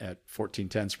commitment at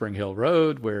 1410 Spring Hill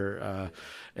Road, where,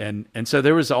 and so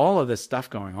there was all of this stuff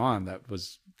going on that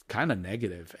was kind of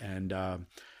negative, and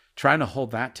trying to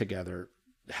hold that together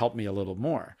helped me a little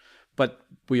more. But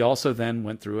we also then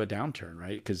went through a downturn,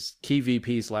 right? Because key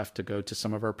VPs left to go to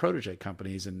some of our protege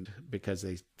companies, and because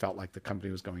they felt like the company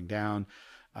was going down.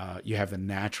 You have the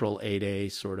natural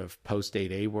 8A sort of post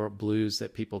 8A world blues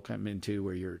that people come into,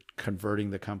 where you're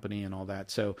converting the company and all that.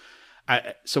 So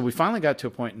we finally got to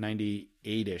a point in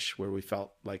 98-ish where we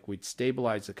felt like we'd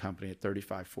stabilize the company at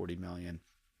 35, 40 million,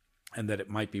 and that it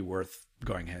might be worth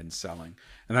going ahead and selling.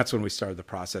 And that's when we started the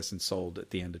process and sold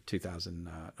at the end of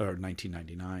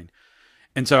 1999.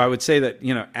 And so I would say that,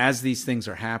 as these things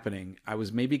are happening, I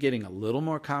was maybe getting a little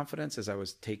more confidence as I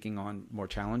was taking on more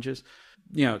challenges.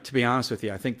 To be honest with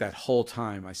you, I think that whole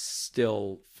time I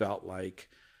still felt like,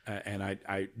 and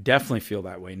I definitely feel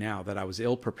that way now, that I was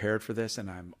ill prepared for this.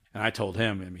 And I told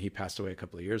him, he passed away a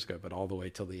couple of years ago, but all the way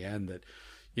till the end, that,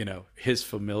 his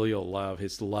familial love,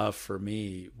 his love for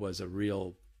me was a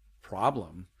real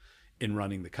problem in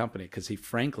running the company, because he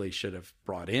frankly should have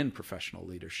brought in professional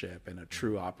leadership and a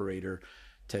true operator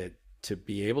to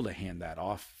be able to hand that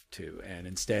off to. And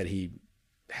instead he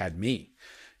had me.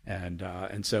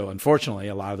 And so unfortunately,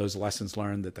 a lot of those lessons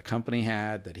learned that the company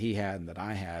had, that he had, and that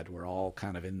I had were all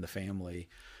kind of in the family.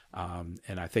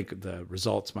 And I think the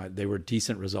results they were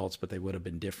decent results, but they would have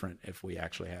been different if we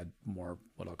actually had more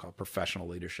what I'll call professional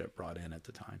leadership brought in at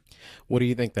the time. What do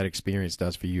you think that experience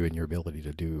does for you and your ability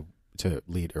to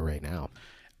lead Array now?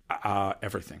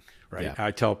 Everything, right?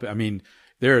 Yeah.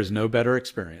 There is no better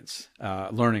experience,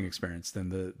 learning experience, than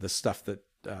the stuff that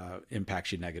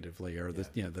impacts you negatively, or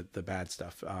the bad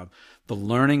stuff. The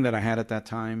learning that I had at that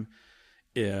time,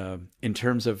 in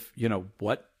terms of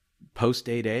what post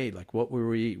 8A, like what were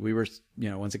we were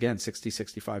once again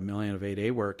 65 million of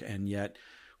 8A work, and yet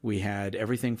we had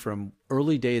everything from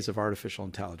early days of artificial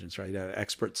intelligence, right,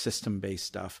 expert system based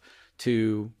stuff,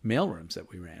 to mailrooms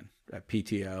that we ran at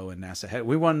PTO and NASA.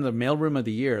 We won the mailroom of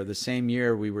the year the same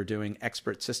year we were doing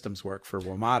expert systems work for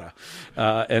WMATA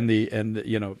and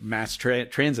the mass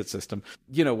transit system.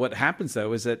 What happens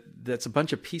though is that's a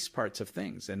bunch of piece parts of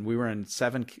things, and we were in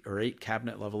 7 or 8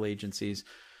 cabinet level agencies.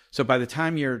 So by the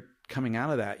time you're coming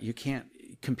out of that, you can't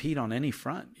compete on any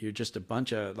front. You're just a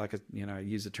bunch of, I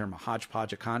use the term, a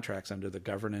hodgepodge of contracts under the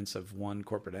governance of one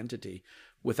corporate entity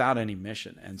without any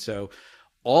mission. And so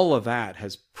all of that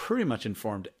has pretty much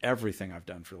informed everything I've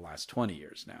done for the last 20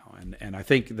 years now. And I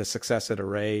think the success at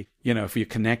Array, if you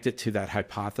connect it to that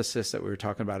hypothesis that we were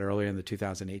talking about earlier in the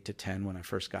 2008 to 10, when I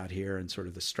first got here, and sort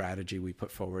of the strategy we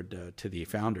put forward to the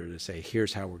founder to say,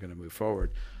 here's how we're going to move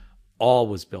forward, all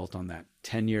was built on that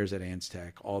 10 years at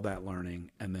Anstech, all that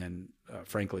learning. And then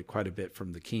frankly, quite a bit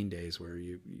from the Keen days, where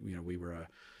we were a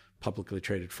publicly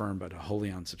traded firm, but a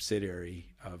wholly owned subsidiary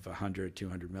of 100,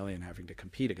 200 million, having to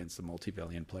compete against the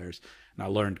multi-billion players. And I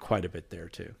learned quite a bit there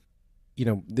too.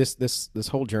 This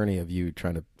whole journey of you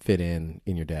trying to fit in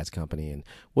your dad's company, and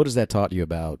what has that taught you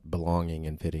about belonging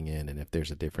and fitting in, and if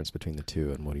there's a difference between the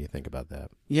two, and what do you think about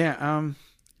that? Yeah,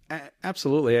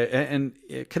 absolutely. And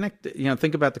connect,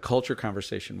 think about the culture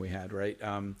conversation we had, right?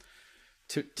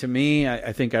 To me,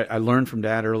 I think I learned from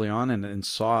Dad early on, and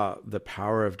saw the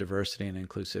power of diversity and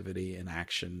inclusivity in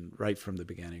action right from the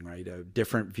beginning, right?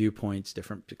 Different viewpoints,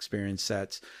 different experience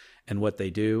sets, and what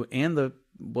they do, and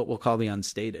what we'll call the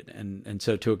unstated. And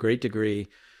so to a great degree,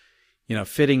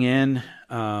 fitting in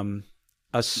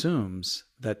assumes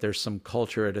that there's some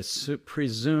culture. It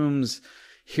presumes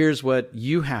here's what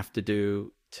you have to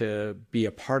do to be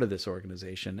a part of this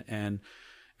organization. And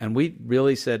we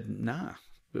really said, nah.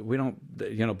 We don't,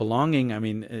 belonging.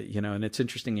 And it's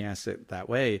interesting you ask it that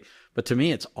way, but to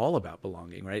me, it's all about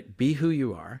belonging, right? Be who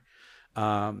you are.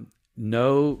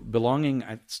 Know belonging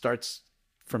starts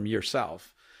from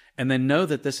yourself, and then know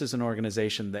that this is an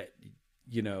organization that,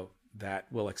 that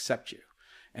will accept you.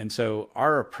 And so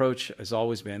our approach has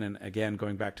always been, and again,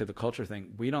 going back to the culture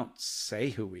thing, we don't say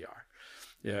who we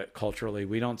are culturally.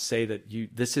 We don't say that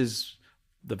this is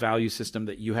the value system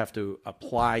that you have to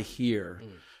apply here.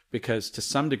 Because to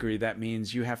some degree, that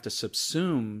means you have to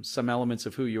subsume some elements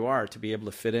of who you are to be able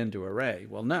to fit into Array.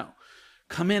 Well, no.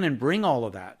 Come in and bring all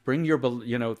of that. Bring your,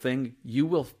 thing. You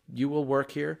will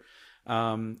work here.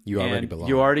 You already belong.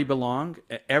 You already belong.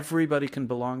 Everybody can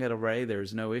belong at Array.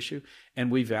 There's no issue. And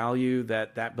we value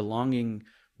that belonging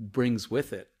brings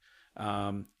with it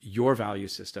your value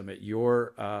system, at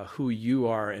your who you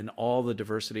are, and all the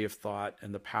diversity of thought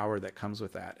and the power that comes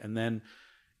with that, and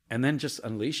then just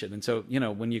unleash it. And so,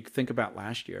 when you think about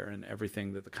last year and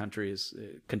everything that the country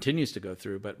continues to go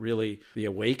through, but really the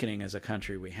awakening as a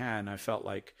country we had, and I felt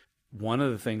like one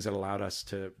of the things that allowed us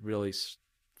to really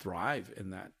thrive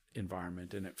in that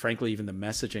environment, and frankly, even the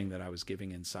messaging that I was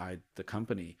giving inside the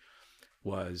company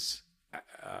was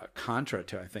contra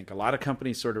to, I think, a lot of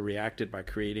companies sort of reacted by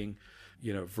creating,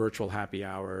 virtual happy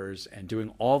hours and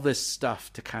doing all this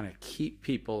stuff to kind of keep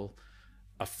people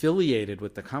affiliated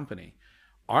with the company.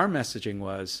 Our messaging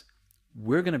was,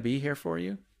 we're going to be here for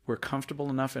you. We're comfortable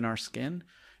enough in our skin.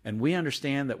 And we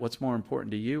understand that what's more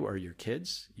important to you are your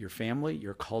kids, your family,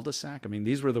 your cul-de-sac. I mean,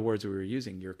 these were the words we were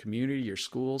using, your community, your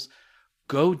schools.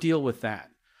 Go deal with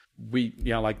that. We,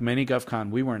 like many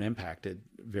GovCon, we weren't impacted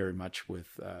very much with,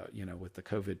 with the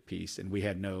COVID piece. And we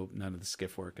had none of the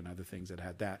skiff work and other things that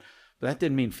had that. But that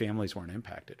didn't mean families weren't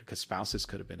impacted, because spouses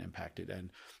could have been impacted.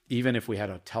 And even if we had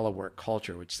a telework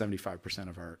culture, which 75%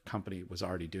 of our company was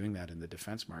already doing that in the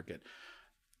defense market,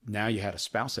 now you had a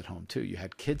spouse at home too. You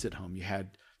had kids at home. You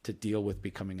had to deal with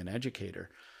becoming an educator.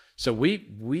 So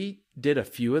we did a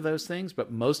few of those things,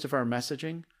 but most of our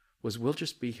messaging was, we'll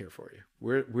just be here for you.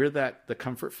 We're the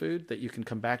comfort food that you can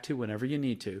come back to whenever you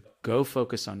need to. Go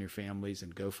focus on your families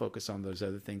and go focus on those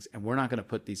other things. And we're not going to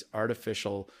put these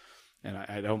artificial, and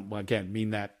I don't, again,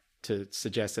 mean that to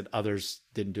suggest that others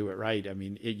didn't do it right. I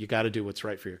mean, you got to do what's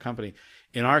right for your company.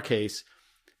 In our case,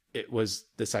 it was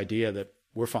this idea that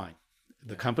we're fine.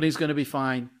 The company's going to be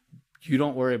fine. You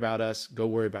don't worry about us. Go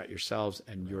worry about yourselves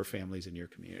and your families and your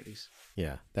communities.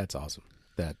 Yeah, that's awesome.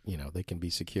 That, they can be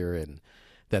secure and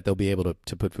that they'll be able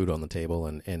to put food on the table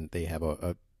and they have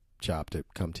a job to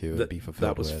come to and be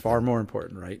fulfilled with. That was far more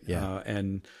important, right? Yeah.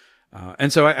 And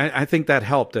so I think that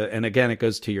helped. And again, it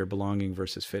goes to your belonging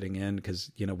versus fitting in,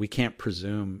 because, we can't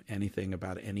presume anything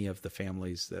about any of the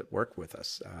families that work with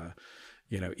us.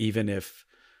 Even if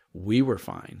we were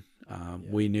fine,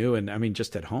 we knew, and I mean,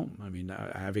 just at home, I mean,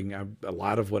 having a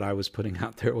lot of what I was putting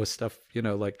out there was stuff,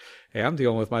 like, hey, I'm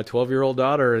dealing with my 12-year-old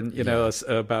daughter and,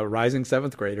 about a rising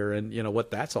seventh grader and,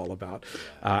 what that's all about,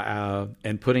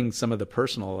 and putting some of the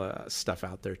personal stuff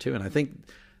out there too. And I think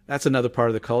that's another part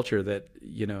of the culture that,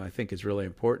 I think is really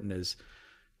important, is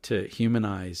to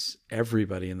humanize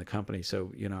everybody in the company.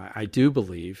 So, I do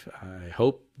believe, I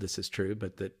hope this is true,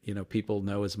 but that, people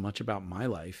know as much about my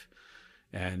life.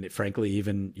 And frankly,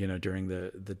 even, during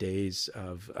the days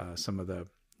of some of the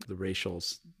racial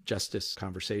justice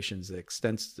conversations, the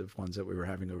extensive ones that we were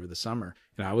having over the summer,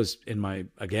 I was in the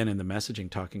messaging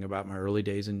talking about my early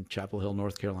days in Chapel Hill,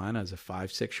 North Carolina, as a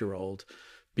 5-6-year-old,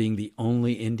 being the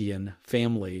only Indian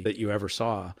family that you ever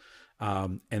saw,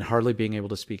 and hardly being able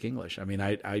to speak English. I mean,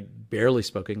 I barely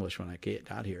spoke English when I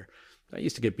got here. I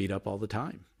used to get beat up all the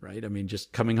time, right? I mean,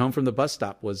 just coming home from the bus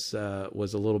stop was a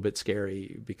little bit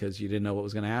scary, because you didn't know what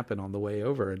was going to happen on the way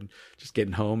over, and just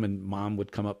getting home and mom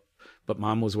would come up, but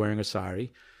mom was wearing a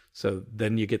sari. So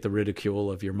then you get the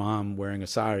ridicule of your mom wearing a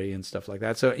sari and stuff like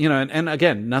that. So, and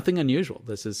again, nothing unusual.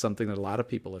 This is something that a lot of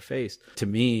people have faced. To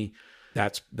me,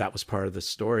 that was part of the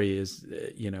story, is,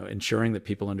 ensuring that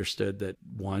people understood that,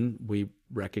 one, we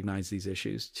recognize these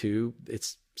issues. Two,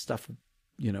 it's stuff,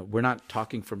 we're not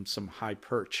talking from some high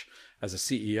perch as a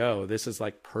CEO. This is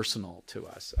like personal to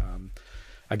us.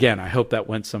 Again, I hope that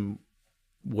went some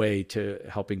way to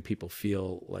helping people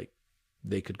feel like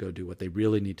they could go do what they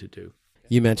really need to do.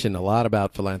 You mentioned a lot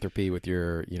about philanthropy with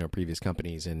your, previous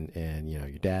companies and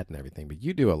your dad and everything, but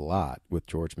you do a lot with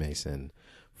George Mason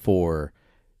for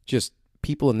just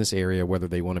people in this area, whether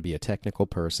they want to be a technical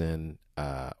person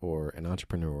or an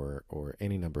entrepreneur or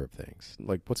any number of things.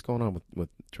 Like, what's going on with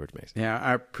George Mason? Yeah,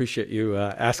 I appreciate you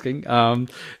asking. And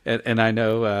I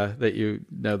know that you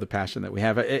know the passion that we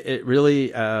have. It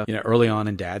really, early on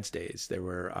in Dad's days, there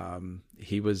were,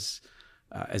 he was,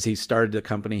 as he started the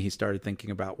company, he started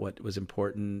thinking about what was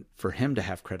important for him to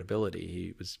have credibility.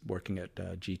 He was working at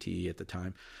GTE at the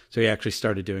time. So he actually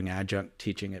started doing adjunct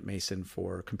teaching at Mason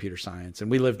for computer science. And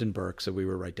we lived in Burke, so we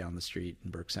were right down the street in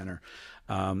Burke Center.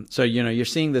 So, you're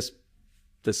seeing this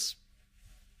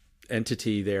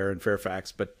entity there in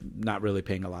Fairfax, but not really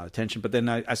paying a lot of attention. But then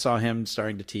I saw him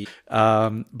starting to teach.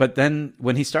 But then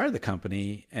when he started the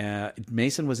company,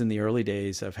 Mason was in the early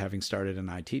days of having started an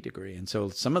IT degree. And so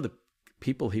some of the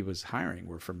people he was hiring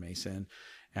were from Mason.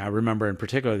 And I remember in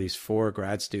particular these 4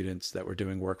 grad students that were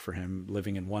doing work for him,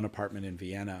 living in one apartment in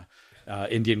Vienna,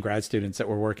 Indian grad students that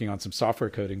were working on some software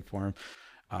coding for him.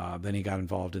 Then he got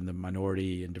involved in the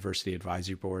Minority and Diversity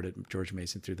Advisory Board at George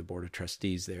Mason through the Board of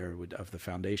Trustees there of the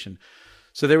foundation.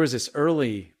 So there was this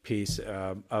early piece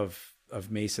of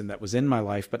of Mason that was in my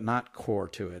life, but not core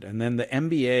to it. And then the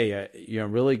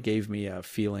MBA, really gave me a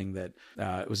feeling that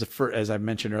it was, as I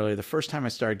mentioned earlier, the first time I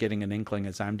started getting an inkling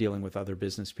as I'm dealing with other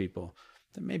business people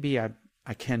that maybe I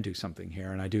can do something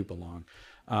here and I do belong.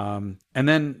 And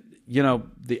then,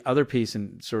 the other piece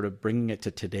and sort of bringing it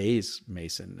to today's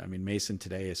Mason. I mean, Mason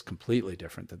today is completely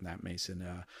different than that Mason.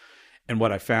 And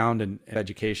what I found in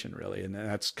education, really, and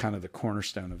that's kind of the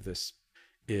cornerstone of this,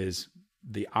 is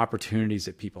the opportunities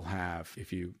that people have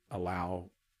if you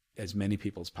allow as many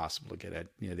people as possible to get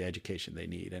the education they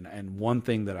need. And one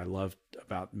thing that I loved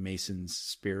about Mason's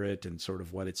spirit and sort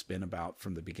of what it's been about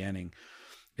from the beginning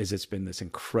is it's been this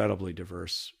incredibly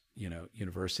diverse,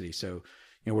 university. So,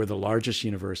 we're the largest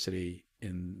university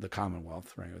in the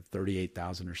Commonwealth, right, with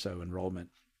 38,000 or so enrollment.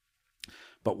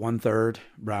 But 1/3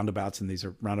 roundabouts, and these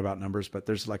are roundabout numbers, but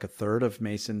there's like 1/3 of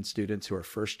Mason students who are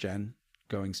first-gen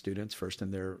going students, first in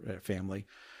their family.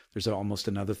 There's almost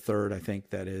another 1/3, I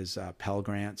think, that is Pell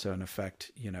Grant. So in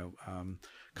effect,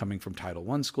 coming from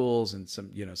Title I schools and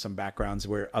some backgrounds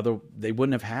where they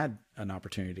wouldn't have had an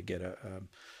opportunity to get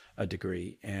a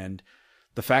degree. And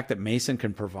the fact that Mason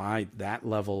can provide that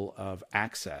level of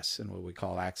access and what we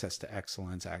call access to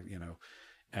excellence,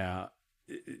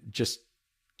 just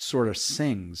sort of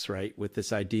sings right with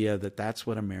this idea that that's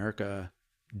what America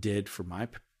did for my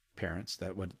parents.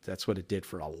 That's what it did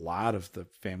for a lot of the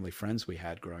family friends we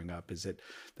had growing up. Is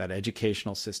that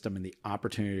educational system and the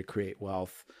opportunity to create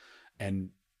wealth and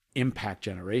impact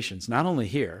generations, not only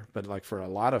here, but like for a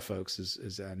lot of folks,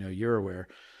 as I know you're aware.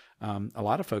 A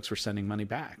lot of folks were sending money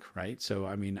back, right? So,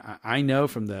 I mean, I know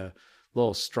from the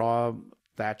little straw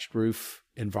thatched roof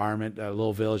environment, a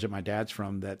little village that my dad's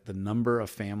from, that the number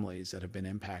of families that have been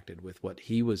impacted with what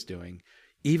he was doing,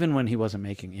 even when he wasn't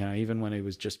making, even when he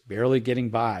was just barely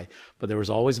getting by, but there was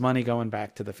always money going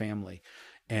back to the family.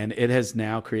 And it has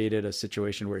now created a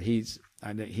situation where he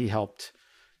helped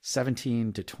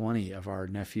 17 to 20 of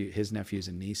his nephews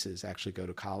and nieces actually go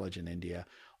to college in India.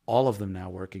 All of them now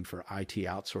working for IT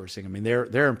outsourcing. I mean,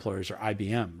 their employers are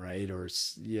IBM, right, or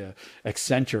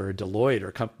Accenture, or Deloitte,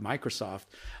 or Microsoft,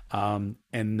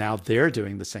 and now they're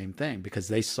doing the same thing because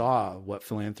they saw what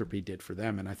philanthropy did for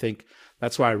them. And I think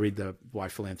that's why I read Why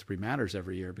Philanthropy Matters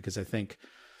every year, because I think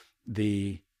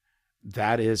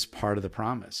that is part of the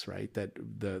promise, right? That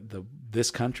this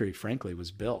country, frankly,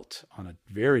 was built on a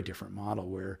very different model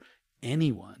where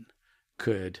anyone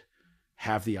could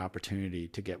have the opportunity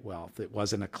to get wealth. It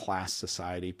wasn't a class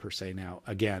society per se. Now,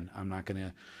 again, I'm not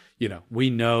going to, we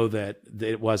know that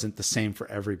it wasn't the same for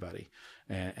everybody,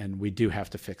 and we do have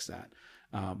to fix that.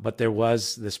 But there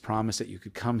was this promise that you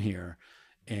could come here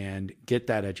and get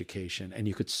that education, and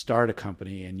you could start a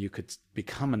company, and you could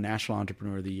become a National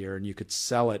Entrepreneur of the Year, and you could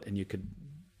sell it, and you could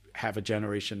have a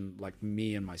generation like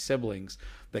me and my siblings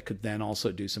that could then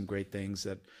also do some great things.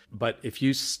 But if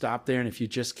you stop there and if you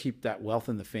just keep that wealth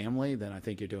in the family, then I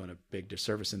think you're doing a big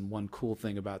disservice. And one cool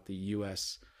thing about the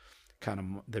U.S., kind of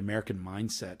the American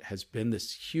mindset, has been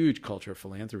this huge culture of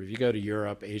philanthropy. If you go to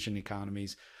Europe, Asian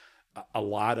economies, a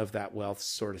lot of that wealth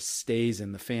sort of stays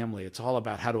in the family. It's all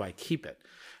about how do I keep it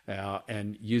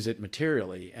and use it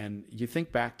materially. And you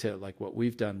think back to like what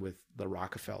we've done with the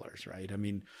Rockefellers, right? I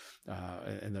mean,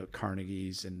 and the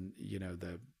Carnegies and,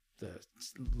 the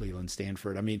Leland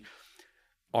Stanford. I mean,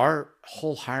 our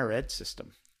whole higher ed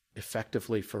system,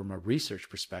 effectively from a research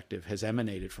perspective, has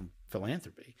emanated from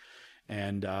philanthropy.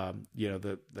 And,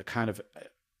 the kind of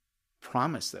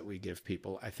promise that we give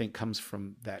people, I think, comes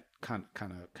from that kind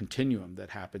of continuum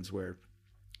that happens where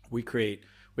we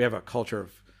have a culture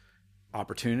of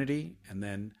opportunity, and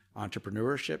then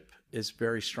entrepreneurship is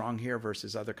very strong here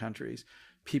versus other countries.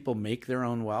 People make their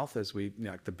own wealth, as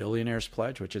like the Billionaires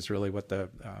Pledge, which is really what the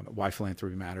Why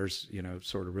Philanthropy Matters,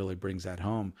 sort of really brings that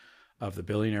home, of the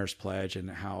Billionaires Pledge, and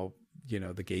how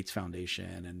the Gates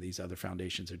Foundation and these other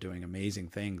foundations are doing amazing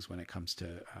things when it comes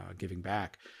to giving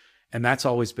back. And that's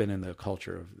always been in the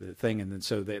culture of the thing. And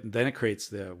then it creates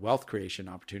the wealth creation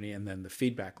opportunity. And then the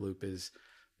feedback loop is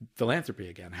philanthropy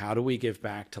again. How do we give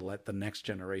back to let the next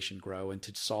generation grow and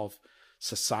to solve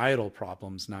societal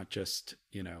problems, not just,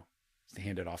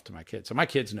 hand it off to my kids. So my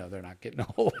kids know they're not getting a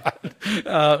whole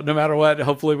lot, no matter what.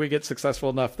 Hopefully we get successful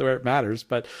enough where it matters.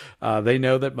 But they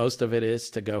know that most of it is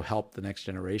to go help the next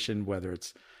generation, whether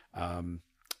it's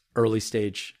early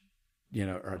stage,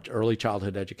 or early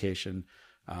childhood education,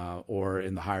 or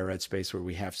in the higher ed space where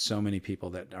we have so many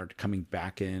people that are coming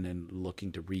back in and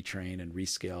looking to retrain and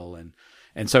reskill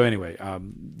And so anyway,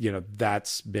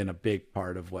 that's been a big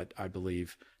part of what I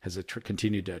believe has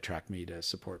continued to attract me to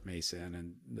support Mason,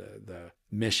 and the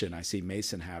mission I see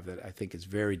Mason have that I think is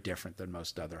very different than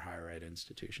most other higher ed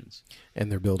institutions.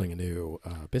 And they're building a new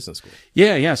business school.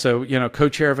 Yeah. So,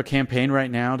 co-chair of a campaign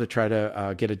right now to try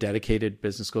to get a dedicated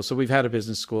business school. So we've had a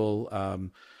business school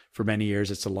for many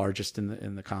years. It's the largest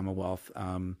in the Commonwealth.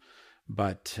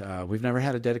 But we've never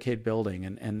had a dedicated building.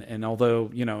 And although,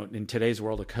 in today's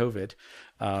world of COVID,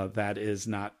 that is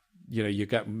not,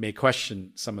 may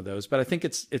question some of those, but I think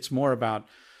it's more about,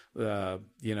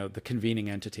 the convening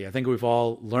entity. I think we've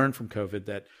all learned from COVID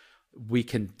that we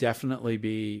can definitely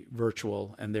be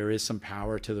virtual, and there is some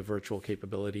power to the virtual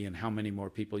capability and how many more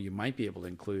people you might be able to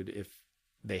include if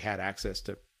they had access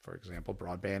to, for example,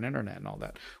 broadband internet and all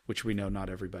that, which we know not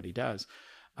everybody does.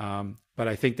 But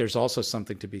I think there's also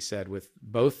something to be said with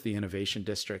both the innovation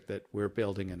district that we're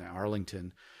building in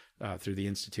Arlington through the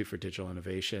Institute for Digital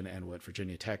Innovation, and what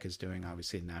Virginia Tech is doing,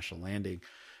 obviously in National Landing,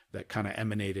 that kind of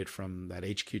emanated from that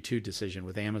HQ2 decision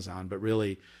with Amazon, but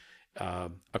really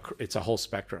it's a whole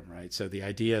spectrum, right? So the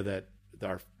idea that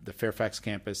the Fairfax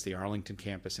campus, the Arlington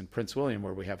campus, and Prince William,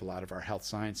 where we have a lot of our health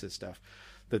sciences stuff,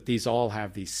 that these all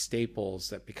have these staples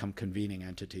that become convening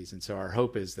entities. And so our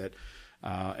hope is that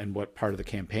and what part of the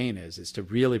campaign is to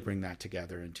really bring that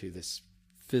together into this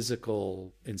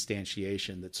physical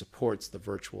instantiation that supports the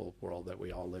virtual world that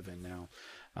we all live in now.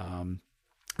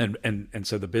 And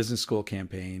so the business school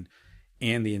campaign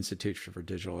and the Institute for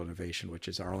Digital Innovation, which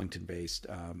is Arlington-based,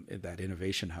 that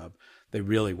innovation hub, they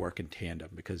really work in tandem,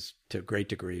 because to a great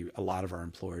degree, a lot of our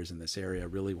employers in this area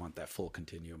really want that full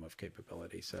continuum of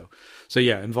capability. So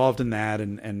yeah, involved in that,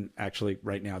 and actually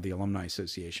right now the Alumni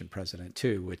Association president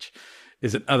too, which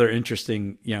is another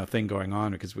interesting thing going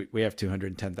on, because we have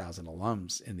 210,000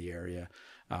 alums in the area,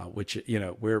 which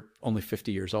we're only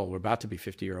 50 years old. We're about to be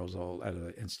 50 years old at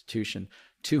an institution.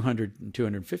 200 and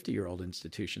 250-year-old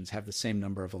institutions have the same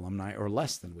number of alumni or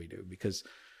less than we do, because,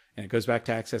 and it goes back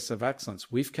to access of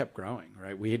excellence, we've kept growing,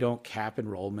 right? We don't cap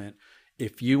enrollment.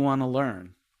 If you want to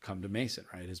learn, come to Mason,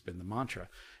 right, has been the mantra.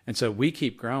 And so we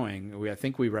keep growing. I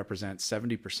think we represent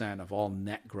 70% of all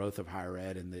net growth of higher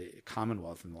ed in the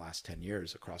Commonwealth in the last 10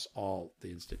 years across all the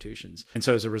institutions. And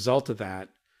so as a result of that,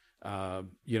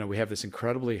 we have this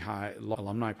incredibly high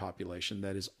alumni population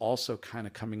that is also kind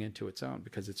of coming into its own,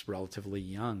 because it's relatively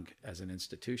young as an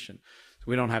institution. So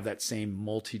we don't have that same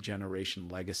multi-generation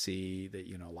legacy that,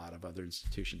 a lot of other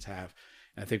institutions have.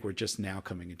 And I think we're just now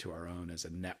coming into our own as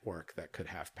a network that could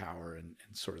have power in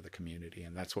sort of the community.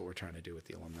 And that's what we're trying to do with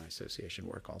the Alumni Association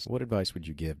work also. What advice would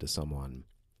you give to someone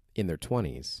in their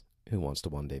 20s who wants to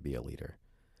one day be a leader?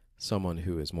 Someone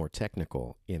who is more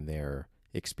technical in their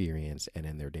experience and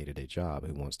in their day-to-day job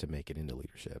who wants to make it into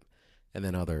leadership. And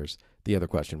then the other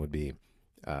question would be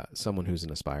someone who's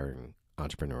an aspiring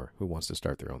entrepreneur who wants to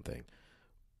start their own thing.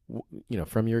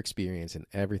 From your experience and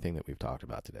everything that we've talked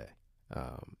about today,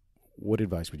 what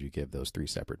advice would you give those three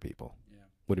separate people? Yeah.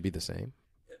 Would it be the same?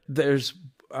 There's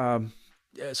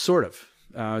sort of.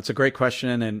 It's a great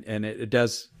question, and it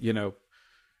does,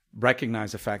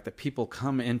 recognize the fact that people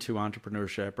come into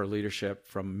entrepreneurship or leadership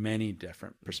from many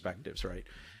different perspectives, right?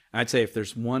 I'd say if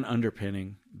there's one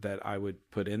underpinning that I would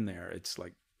put in there,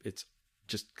 it's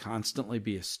just constantly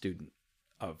be a student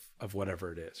of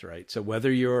whatever it is, right? So whether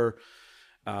you're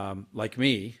like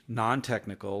me,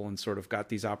 non-technical, and sort of got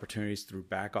these opportunities through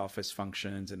back office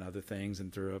functions and other things,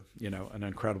 and through an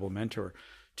incredible mentor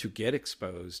to get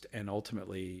exposed and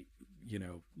ultimately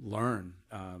learn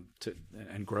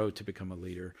and grow to become a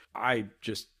leader. I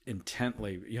just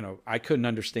intently, I couldn't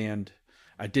understand.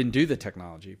 I didn't do the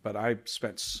technology, but I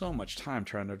spent so much time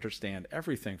trying to understand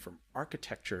everything from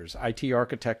architectures, IT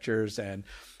architectures, and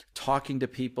talking to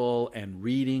people and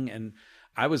reading. And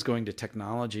I was going to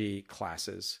technology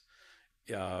classes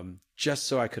just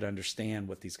so I could understand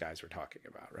what these guys were talking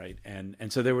about, right? And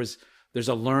so there's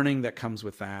a learning that comes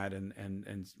with that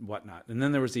and whatnot. And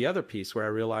then there was the other piece where I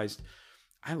realized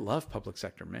I love public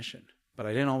sector mission, but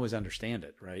I didn't always understand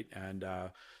it, right? And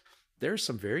there's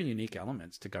some very unique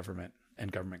elements to government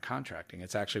and government contracting.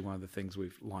 It's actually one of the things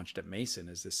we've launched at Mason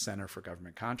is this Center for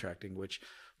Government Contracting, which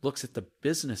looks at the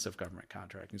business of government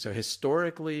contracting. So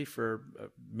historically, for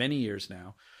many years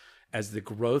now, as the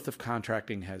growth of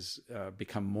contracting has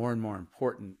become more and more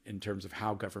important in terms of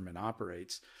how government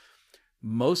operates,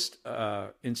 most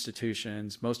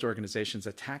institutions, most organizations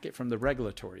attack it from the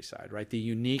regulatory side, right? The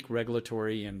unique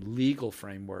regulatory and legal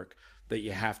framework that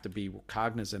you have to be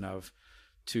cognizant of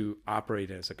to operate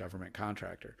as a government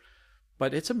contractor.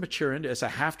 But it's a mature, it's a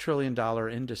 $500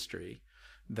 billion industry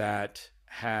that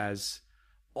has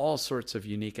all sorts of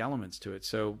unique elements to it.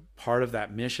 So part of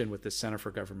that mission with the Center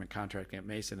for Government Contracting at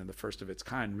Mason, and the first of its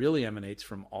kind, really emanates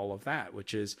from all of that,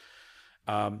 which is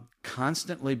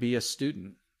constantly be a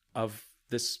student of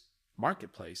this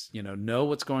marketplace. Know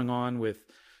what's going on with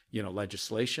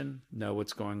legislation, know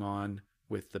what's going on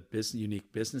with the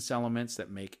unique business elements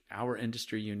that make our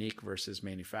industry unique versus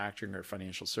manufacturing or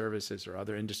financial services or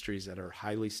other industries that are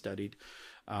highly studied.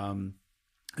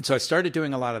 And so I started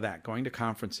doing a lot of that, going to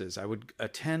conferences. I would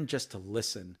attend just to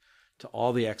listen to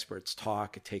all the experts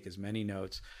talk, take as many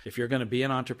notes. If you're going to be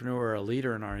an entrepreneur or a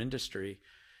leader in our industry,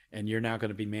 and you're now going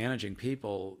to be managing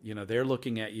people, they're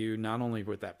looking at you not only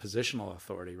with that positional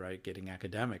authority, right, getting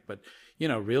academic, but,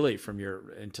 really from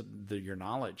your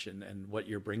knowledge and what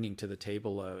you're bringing to the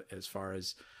table as far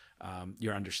as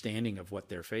your understanding of what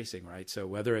they're facing, right? So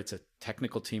whether it's a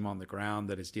technical team on the ground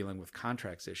that is dealing with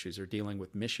contracts issues or dealing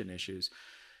with mission issues,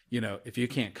 if you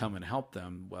can't come and help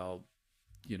them, well,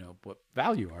 what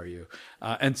value are you?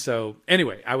 And so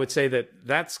anyway, I would say that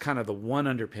that's kind of the one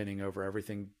underpinning over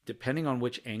everything, depending on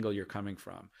which angle you're coming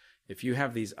from. If you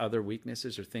have these other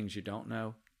weaknesses or things you don't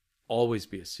know, always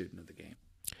be a student of the game.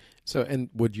 So, and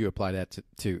would you apply that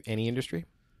to any industry?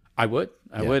 I would.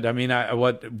 I mean,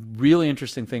 what really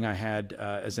interesting thing I had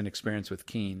as an experience with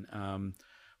Keene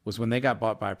was when they got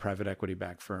bought by a private equity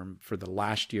backed firm. For the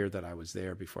last year that I was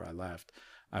there before I left,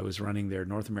 I was running their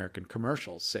North American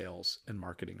commercial sales and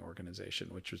marketing organization,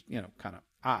 which was, kind of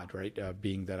odd, right?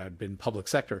 Being that I'd been public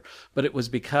sector, but it was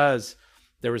because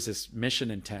there was this mission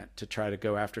intent to try to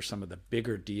go after some of the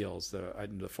bigger deals,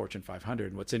 the Fortune 500.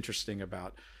 And what's interesting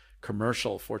about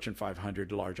commercial Fortune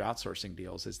 500 large outsourcing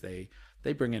deals is they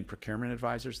bring in procurement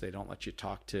advisors. They don't let you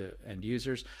talk to end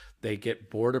users. They get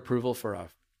board approval for a,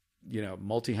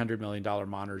 multi-$100 million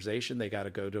modernization. They got to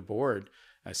go to board.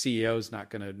 A CEO is not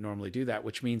going to normally do that,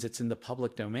 which means it's in the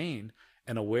public domain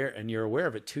and you're aware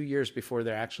of it 2 years before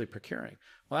they're actually procuring.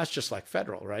 Well, that's just like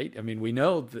federal, right? I mean, we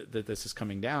know that this is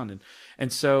coming down.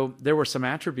 And so there were some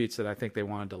attributes that I think they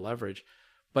wanted to leverage.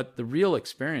 But the real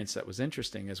experience that was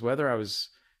interesting is whether I was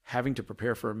having to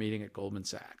prepare for a meeting at Goldman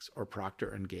Sachs or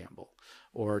Procter & Gamble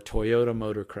or Toyota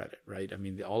Motor Credit, right? I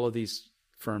mean, all of these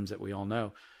firms that we all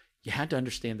know, you had to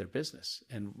understand their business.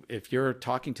 And if you're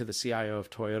talking to the CIO of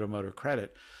Toyota Motor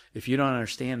Credit, if you don't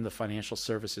understand the financial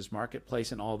services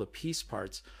marketplace and all the piece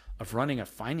parts of running a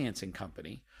financing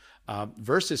company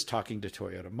versus talking to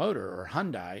Toyota Motor or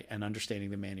Hyundai and understanding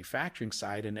the manufacturing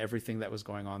side and everything that was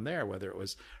going on there, whether it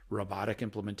was robotic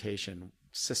implementation,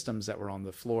 systems that were on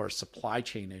the floor, supply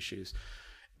chain issues.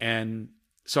 And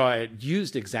so I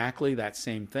used exactly that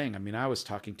same thing. I mean, I was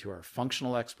talking to our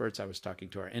functional experts. I was talking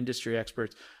to our industry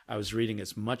experts. I was reading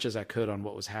as much as I could on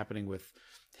what was happening with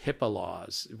HIPAA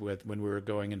laws when we were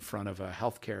going in front of a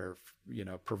healthcare,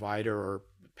 provider or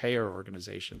payer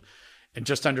organization. And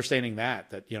just understanding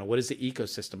that, what is the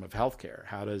ecosystem of healthcare?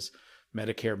 How does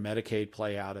Medicare, Medicaid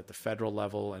play out at the federal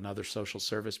level and other social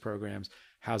service programs?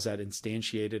 How's that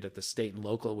instantiated at the state and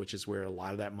local, which is where a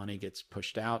lot of that money gets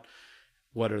pushed out?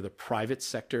 What are the private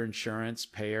sector insurance,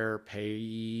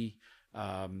 payee,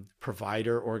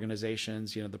 provider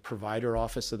organizations, the provider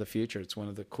office of the future? It's one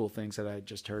of the cool things that I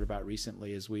just heard about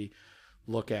recently as we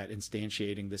look at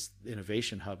instantiating this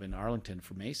innovation hub in Arlington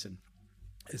for Mason,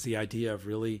 is the idea of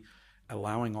really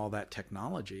allowing all that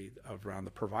technology around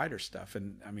the provider stuff.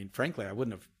 And I mean, frankly, I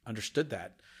wouldn't have understood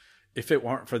that if it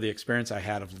weren't for the experience I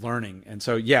had of learning. And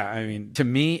so, yeah, I mean, to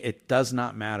me, it does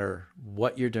not matter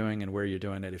what you're doing and where you're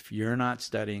doing it. If you're not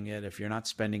studying it, if you're not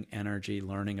spending energy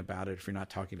learning about it, if you're not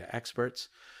talking to experts,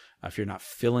 if you're not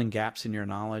filling gaps in your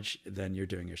knowledge, then you're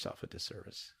doing yourself a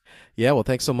disservice. Yeah, well,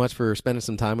 thanks so much for spending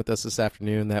some time with us this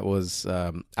afternoon. That was,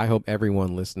 I hope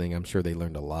everyone listening, I'm sure they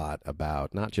learned a lot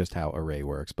about not just how Array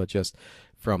works, but just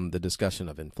from the discussion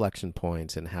of inflection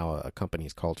points and how a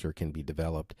company's culture can be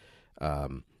developed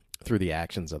through the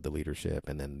actions of the leadership,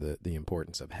 and then the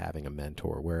importance of having a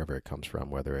mentor wherever it comes from,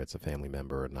 whether it's a family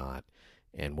member or not,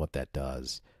 and what that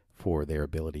does for their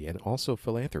ability, and also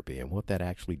philanthropy and what that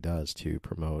actually does to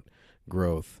promote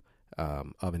growth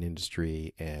of an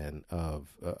industry and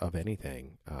of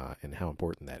anything, and how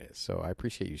important that is. So I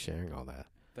appreciate you sharing all that.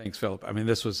 Thanks, Philip. I mean,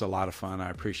 this was a lot of fun.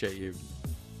 I appreciate you.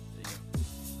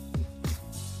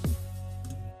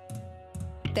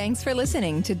 Thanks for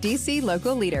listening to DC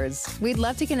Local Leaders. We'd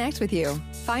love to connect with you.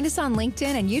 Find us on LinkedIn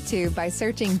and YouTube by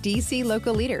searching DC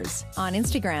Local Leaders, on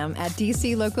Instagram at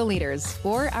DC Local Leaders,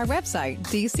 or our website,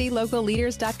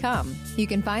 dclocalleaders.com. You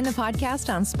can find the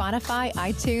podcast on Spotify,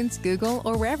 iTunes, Google,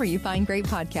 or wherever you find great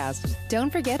podcasts. Don't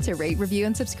forget to rate, review,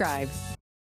 and subscribe.